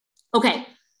 Okay.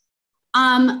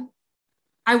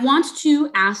 I want to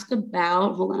ask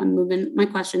about, hold on, I'm moving my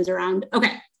questions around.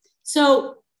 Okay.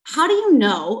 So how do you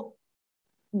know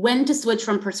when to switch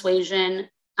from persuasion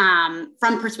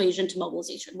to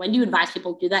mobilization? When do you advise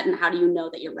people to do that? And how do you know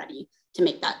that you're ready to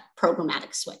make that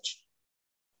programmatic switch?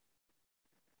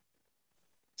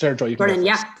 Sarah Joy, you can Jordan,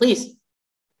 yeah, please.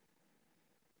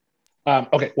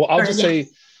 Okay, well, I'll Jordan, just say,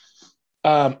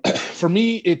 for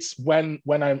me, it's when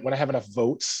I have enough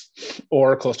votes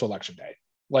or close to election day.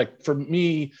 Like for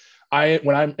me,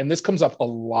 and this comes up a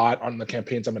lot on the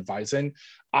campaigns I'm advising,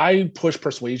 I push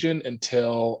persuasion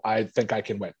until I think I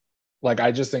can win. Like,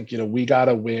 I just think, we got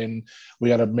to win. We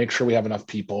got to make sure we have enough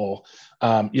people.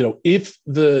 If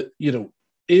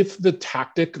the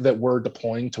tactic that we're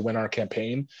deploying to win our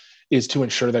campaign is to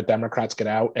ensure that Democrats get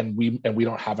out and we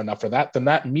don't have enough for that, then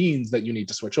that means that you need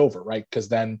to switch over, right? Because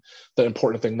then the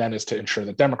important thing then is to ensure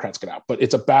that Democrats get out. But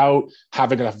it's about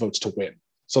having enough votes to win.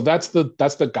 So that's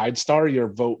the guide star. Your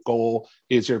vote goal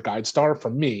is your guide star, for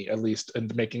me, at least,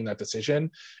 in making that decision.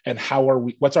 And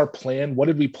what's our plan? What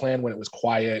did we plan when it was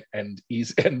quiet and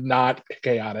easy and not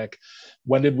chaotic?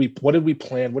 What did we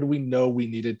plan? What did we know we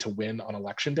needed to win on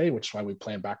election day, which is why we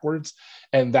plan backwards.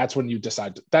 And that's when you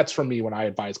decide. That's for me when I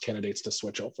advise candidates to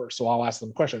switch over. So I'll ask them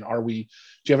the question, do you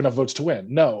have enough votes to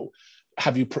win? No.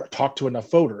 Have you talked to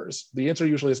enough voters? The answer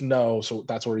usually is no. So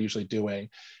that's what we're usually doing.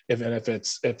 If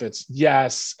it's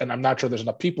yes, and I'm not sure there's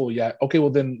enough people yet, okay, well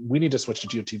then we need to switch to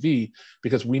GOTV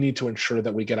because we need to ensure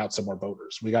that we get out some more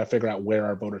voters. We got to figure out where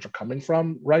our voters are coming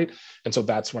from, right? And so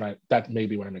that may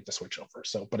be when I make the switch over.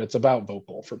 So, but it's about vote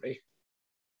goal for me.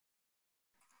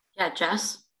 Yeah,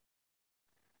 Jess?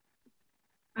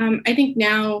 I think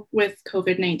now with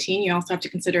COVID-19, you also have to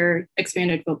consider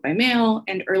expanded vote by mail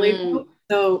and early vote.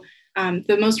 So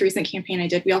the most recent campaign I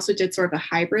did, we also did sort of a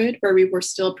hybrid where we were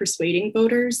still persuading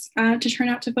voters to turn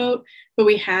out to vote, but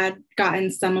we had gotten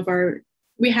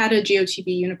we had a GOTV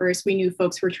universe. We knew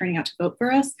folks who were turning out to vote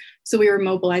for us. So we were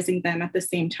mobilizing them at the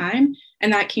same time.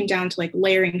 And that came down to like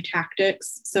layering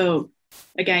tactics. So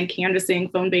again, canvassing,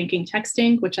 phone banking,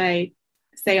 texting, which I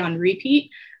say on repeat,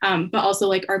 but also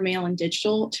like our mail and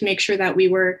digital to make sure that we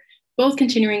were both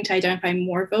continuing to identify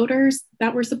more voters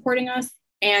that were supporting us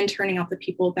and turning out the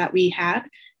people that we had,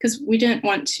 because we didn't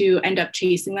want to end up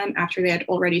chasing them after they had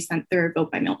already sent their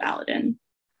vote by mail ballot in.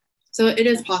 So it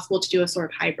is possible to do a sort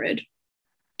of hybrid.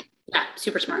 Yeah,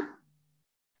 super smart.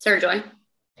 Sarah Joy?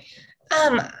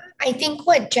 I think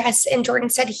what Jess and Jordan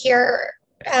said here,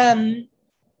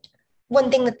 one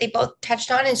thing that they both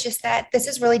touched on is just that this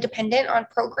is really dependent on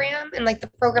program and like the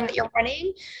program that you're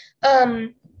running.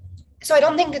 So I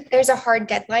don't think that there's a hard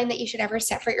deadline that you should ever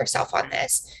set for yourself on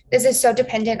this. This is so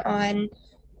dependent on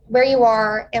where you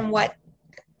are and what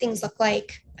things look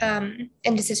like. And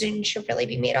decisions should really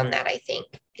be made on that, I think,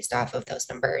 based off of those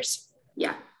numbers.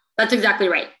 Yeah, that's exactly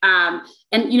right. And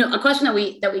a question that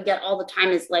we get all the time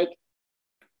is like,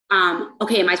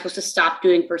 okay, am I supposed to stop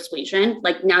doing persuasion?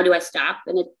 Like, now do I stop?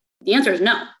 And the answer is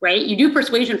no, right? You do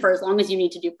persuasion for as long as you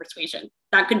need to do persuasion.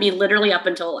 That could be literally up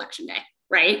until election day,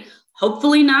 right?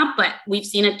 Hopefully not, but we've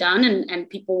seen it done and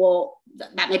people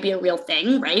that might be a real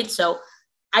thing, right? So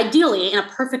ideally, in a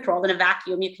perfect world, in a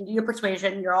vacuum, you can do your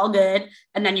persuasion, you're all good,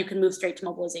 and then you can move straight to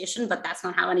mobilization, but that's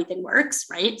not how anything works,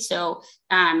 right? So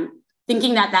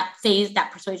thinking that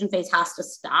persuasion phase has to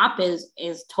stop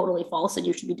is totally false, and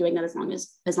you should be doing that as long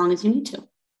as you need to.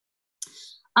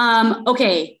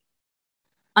 Okay.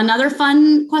 Another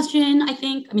fun question, I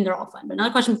think, they're all fun, but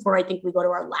another question before I think we go to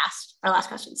our last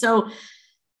question. So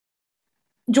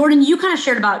Jordan, you kind of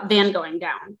shared about van going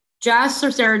down. Jess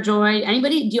or Sarah Joy,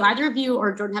 anybody, do either of you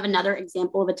or Jordan have another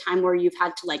example of a time where you've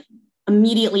had to like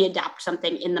immediately adapt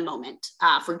something in the moment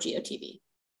for GOTV?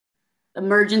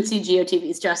 Emergency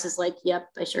GOTVs. Jess is like, yep,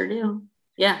 I sure do.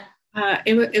 Yeah.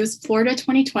 It was Florida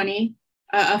 2020,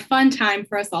 a fun time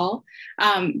for us all.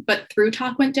 But Through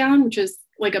Talk went down, which is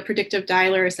like a predictive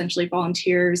dialer. Essentially,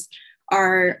 volunteers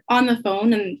are on the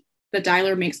phone and the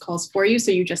dialer makes calls for you.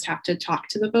 So you just have to talk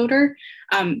to the voter.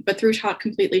 But Through Talk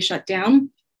completely shut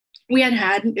down. We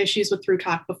had issues with Through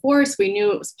Talk before, so we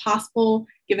knew it was possible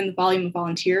given the volume of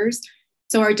volunteers.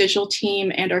 So our digital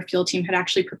team and our field team had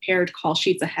actually prepared call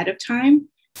sheets ahead of time.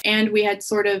 And we had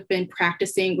sort of been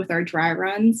practicing with our dry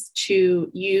runs to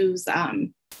use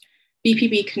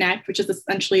BPB Connect, which is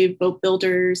essentially Vote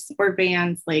Builders or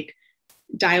Van's like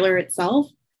dialer itself.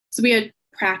 So we had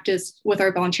practiced with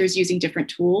our volunteers using different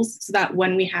tools so that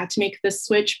when we had to make this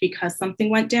switch because something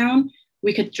went down,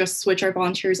 we could just switch our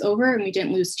volunteers over and we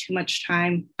didn't lose too much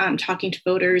time talking to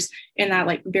voters in that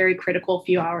like very critical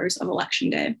few hours of election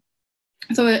day.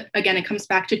 So again, it comes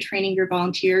back to training your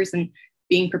volunteers and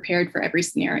being prepared for every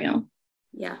scenario.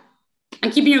 Yeah.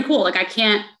 And keeping it cool. Like I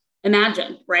can't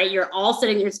imagine, right? You're all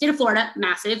sitting in the state of Florida,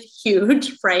 massive,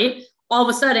 huge, right? all of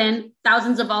a sudden,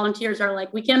 thousands of volunteers are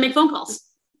like, we can't make phone calls,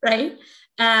 right?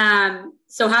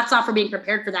 So hats off for being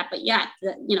prepared for that. But yeah,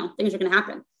 things are going to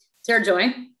happen. Sarah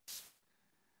Joy.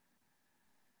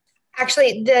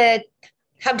 Actually, the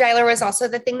hub dialer was also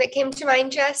the thing that came to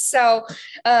mind, Jess. So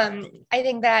I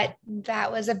think that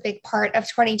was a big part of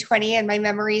 2020 and my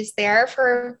memories there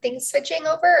for things switching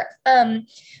over.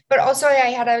 But also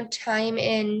I had a time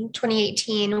in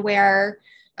 2018 where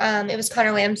it was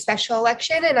Connor Lamb's special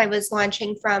election, and I was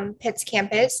launching from Pitt's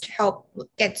campus to help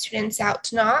get students out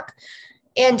to knock.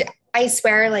 And I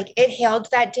swear, like, it hailed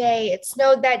that day, it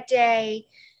snowed that day.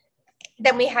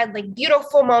 Then we had like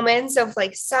beautiful moments of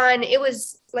like sun. It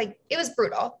was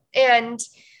brutal. And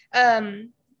I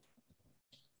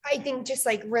think just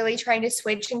like really trying to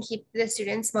switch and keep the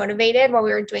students motivated while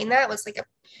we were doing that was like a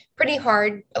pretty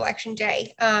hard election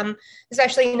day,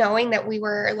 especially knowing that we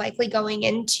were likely going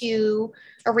into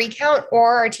a recount,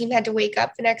 or our team had to wake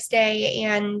up the next day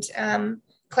and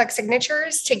collect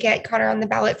signatures to get Connor on the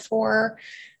ballot for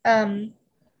the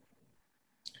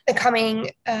coming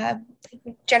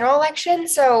general election.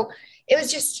 So it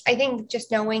was just, I think,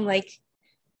 just knowing like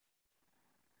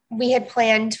we had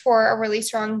planned for a really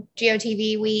strong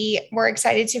GOTV. We were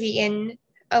excited to be in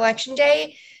election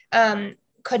day.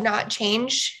 Could not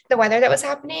change the weather that was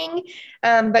happening,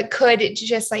 but could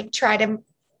just like try to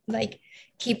like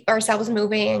keep ourselves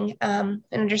moving and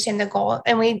understand the goal.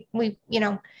 And we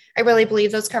I really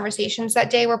believe those conversations that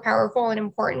day were powerful and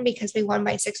important because we won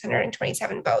by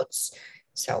 627 votes.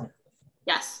 So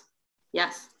yes.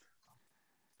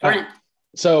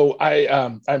 So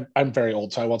I'm very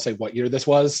old, so I won't say what year this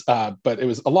was, but it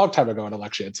was a long time ago in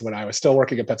elections when I was still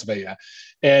working in Pennsylvania.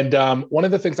 And one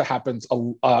of the things that happens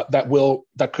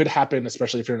that could happen,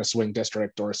 especially if you're in a swing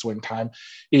district or a swing time,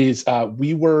 is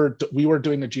we were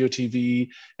doing the GOTV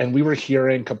and we were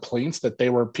hearing complaints that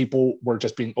people were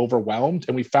just being overwhelmed.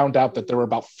 And we found out that there were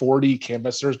about 40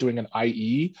 canvassers doing an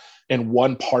IE in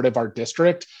one part of our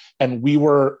district. And we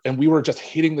were just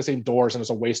hitting the same doors, and it was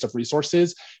a waste of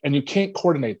resources. And you can't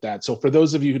coordinate that. So for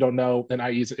those of you who don't know, an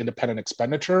IE is an independent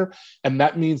expenditure. And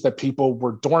that means that people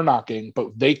were door knocking,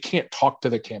 but they can't talk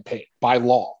to the campaign by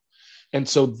law. And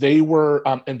so they were,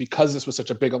 and because this was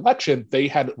such a big election, they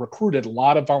had recruited a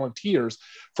lot of volunteers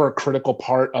for a critical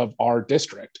part of our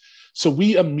district. So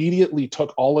we immediately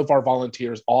took all of our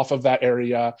volunteers off of that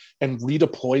area and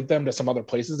redeployed them to some other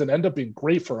places, and ended up being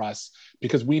great for us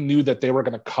because we knew that they were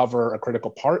going to cover a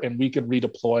critical part and we could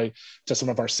redeploy to some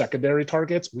of our secondary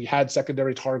targets. We had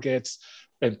secondary targets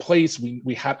in place.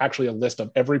 We had actually a list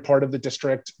of every part of the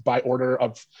district by order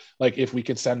of like, if we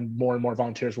could send more and more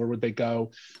volunteers, where would they go?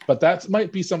 But that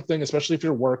might be something, especially if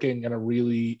you're working in a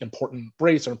really important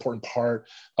race or important part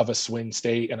of a swing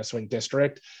state and a swing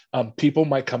district, people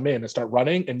might come in and start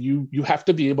running, and you have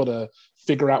to be able to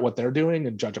figure out what they're doing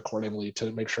and judge accordingly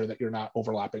to make sure that you're not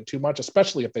overlapping too much,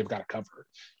 especially if they've got it covered,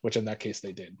 which in that case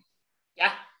they did.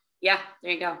 Yeah,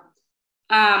 there you go.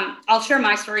 I'll share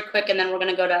my story quick, and then we're going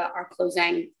to go to our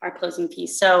closing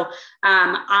piece. So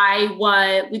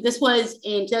this was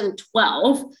in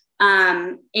 2012,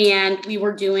 and we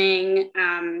were doing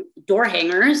door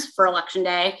hangers for election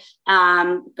day.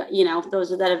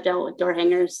 Those that have dealt with door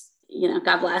hangers,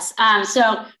 God bless.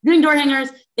 So doing door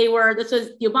hangers, this was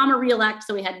the Obama re-elect,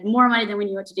 so we had more money than we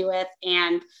knew what to do with,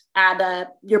 and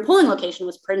your polling location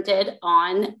was printed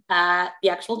on the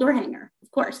actual door hanger.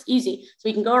 Of course, easy. So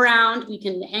we can go around, we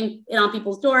can hang it on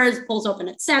people's doors, polls open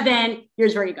at 7,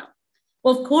 here's where you go.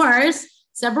 Well, of course,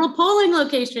 several polling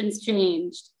locations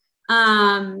changed.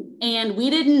 And we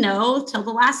didn't know till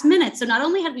the last minute. So not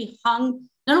only do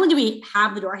we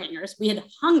have the door hangers, we had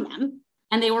hung them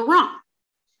and they were wrong.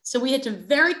 So we had to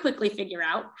very quickly figure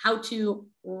out how to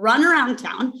run around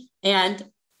town and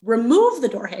remove the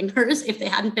door hangers if they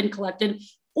hadn't been collected,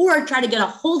 or try to get a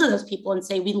hold of those people and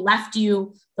say, we left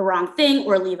you the wrong thing,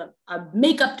 or leave a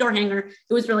makeup door hanger.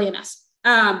 It was really a mess.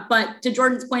 But to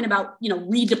Jordan's point about,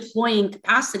 redeploying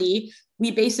capacity,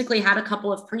 we basically had a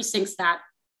couple of precincts that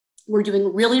were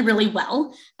doing really, really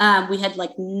well. We had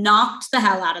knocked the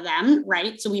hell out of them,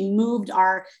 right? So we moved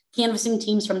our canvassing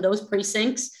teams from those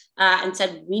precincts and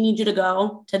said, we need you to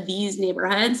go to these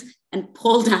neighborhoods and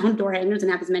pull down door hangers and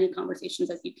have as many conversations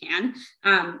as you can.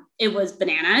 It was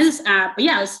bananas. But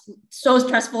yeah, it was so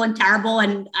stressful and terrible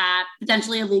and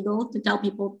potentially illegal to tell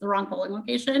people the wrong polling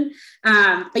location.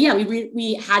 But yeah,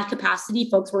 we had capacity.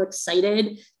 Folks were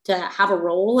excited to have a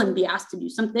role and be asked to do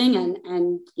something.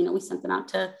 And we sent them out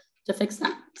to fix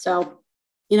that. So,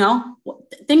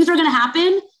 things are going to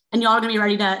happen and y'all are going to be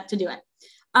ready to do it.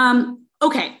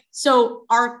 Okay. So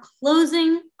our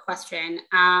closing question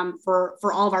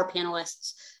for all of our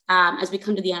panelists as we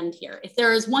come to the end here, if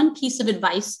there is one piece of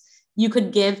advice you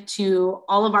could give to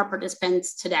all of our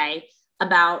participants today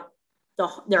about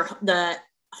the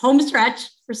home stretch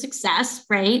for success,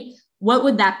 right? What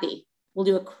would that be? We'll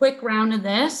do a quick round of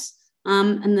this,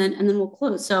 and then we'll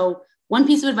close. So one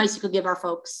piece of advice you could give our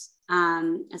folks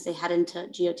as they head into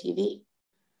GOTV.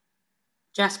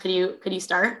 Jess, could you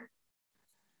start?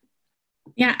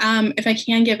 Yeah, if I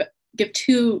can give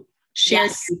two shared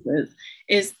pieces,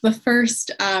 is the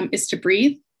first is to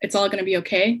breathe. It's all going to be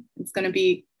okay. It's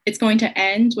going to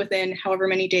end within however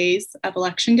many days of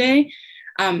election day.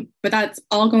 But that's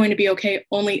all going to be okay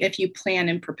only if you plan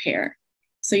and prepare.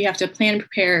 So you have to plan and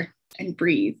prepare and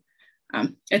breathe.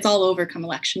 It's all over come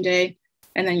election day,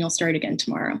 and then you'll start again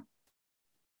tomorrow.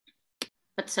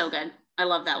 That's so good. I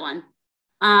love that one.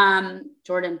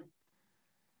 Jordan.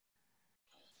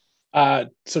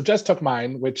 So Jess took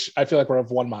mine, which I feel like we're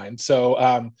of one mind. So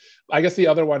I guess the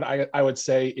other one I would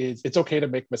say is it's okay to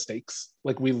make mistakes.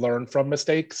 Like, we learn from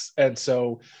mistakes. And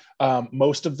so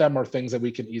most of them are things that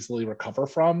we can easily recover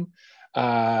from.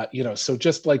 So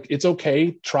just like, it's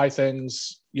okay, try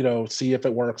things, see if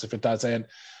it works, if it doesn't,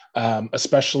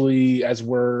 especially as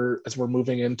we're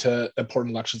moving into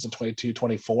important elections in 22,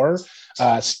 24,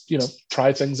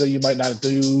 try things that you might not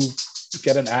do,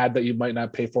 get an ad that you might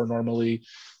not pay for normally,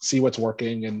 see what's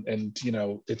working, and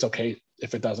it's okay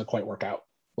if it doesn't quite work out.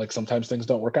 Like, sometimes things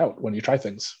don't work out when you try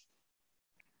things.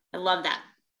 I love that.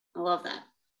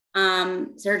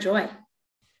 Sarah Joy.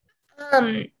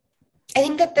 I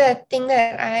think that the thing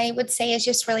that I would say is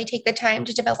just really take the time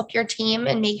to develop your team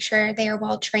and make sure they are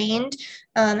well trained,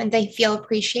 and they feel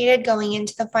appreciated going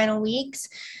into the final weeks.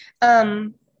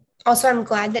 Also, I'm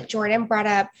glad that Jordan brought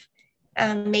up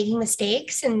making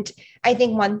mistakes. And I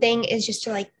think one thing is just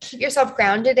to keep yourself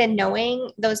grounded and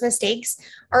knowing those mistakes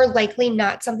are likely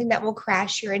not something that will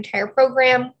crash your entire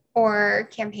program or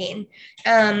campaign.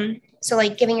 So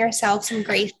giving yourself some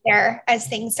grace there, as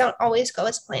things don't always go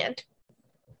as planned.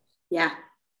 Yeah,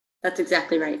 that's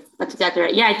exactly right.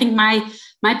 Yeah, I think my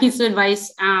piece of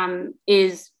advice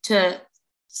is to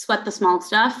sweat the small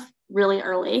stuff really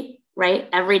early. Right?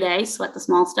 Every day, sweat the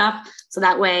small stuff. So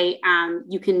that way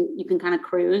you can kind of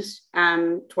cruise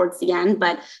towards the end.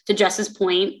 But to Jess's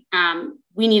point,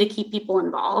 we need to keep people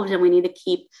involved and we need to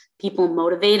keep people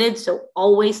motivated. So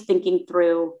always thinking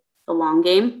through the long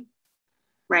game,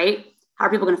 right? How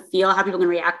are people going to feel? How are people going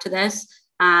to react to this?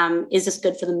 Is this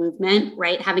good for the movement,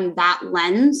 right? Having that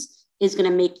lens is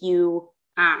going to make you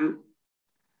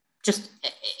just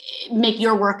make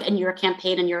your work and your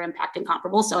campaign and your impact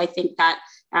incomparable. So I think that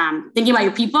thinking about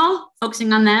your people,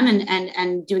 focusing on them,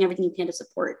 and doing everything you can to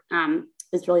support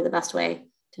is really the best way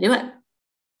to do it.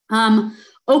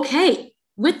 Okay,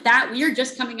 with that, we are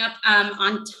just coming up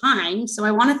on time. So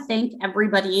I want to thank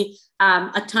everybody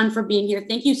a ton for being here.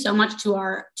 Thank you so much to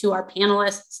our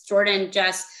panelists, Jordan,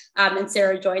 Jess, and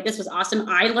Sarah Joy. This was awesome.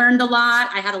 I learned a lot.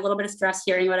 I had a little bit of stress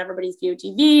hearing about everybody's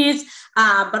GOTVs,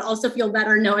 but also feel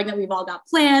better knowing that we've all got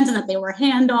plans and that they were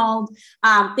handled.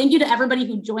 Thank you to everybody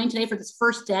who joined today for this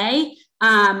first day.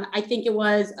 I think it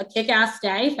was a kick-ass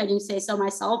day, if I do say so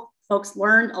myself. Folks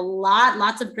learned a lot,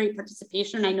 lots of great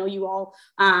participation. I know you all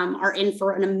are in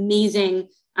for an amazing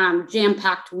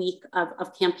jam-packed week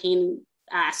of campaign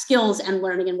skills and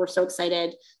learning, and we're so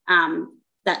excited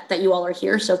that you all are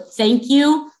here. So thank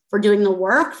you for doing the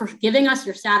work, for giving us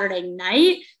your Saturday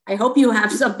night. I hope you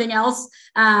have something else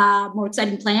more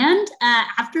exciting planned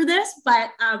after this,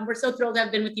 but we're so thrilled to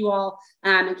have been with you all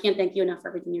and can't thank you enough for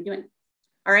everything you're doing.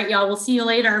 All right, y'all, we'll see you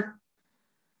later.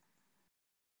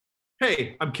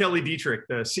 Hey, I'm Kelly Dietrich,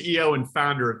 the CEO and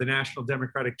founder of the National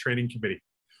Democratic Training Committee.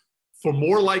 For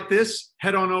more like this,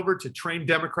 head on over to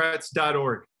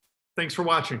traindemocrats.org. Thanks for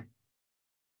watching.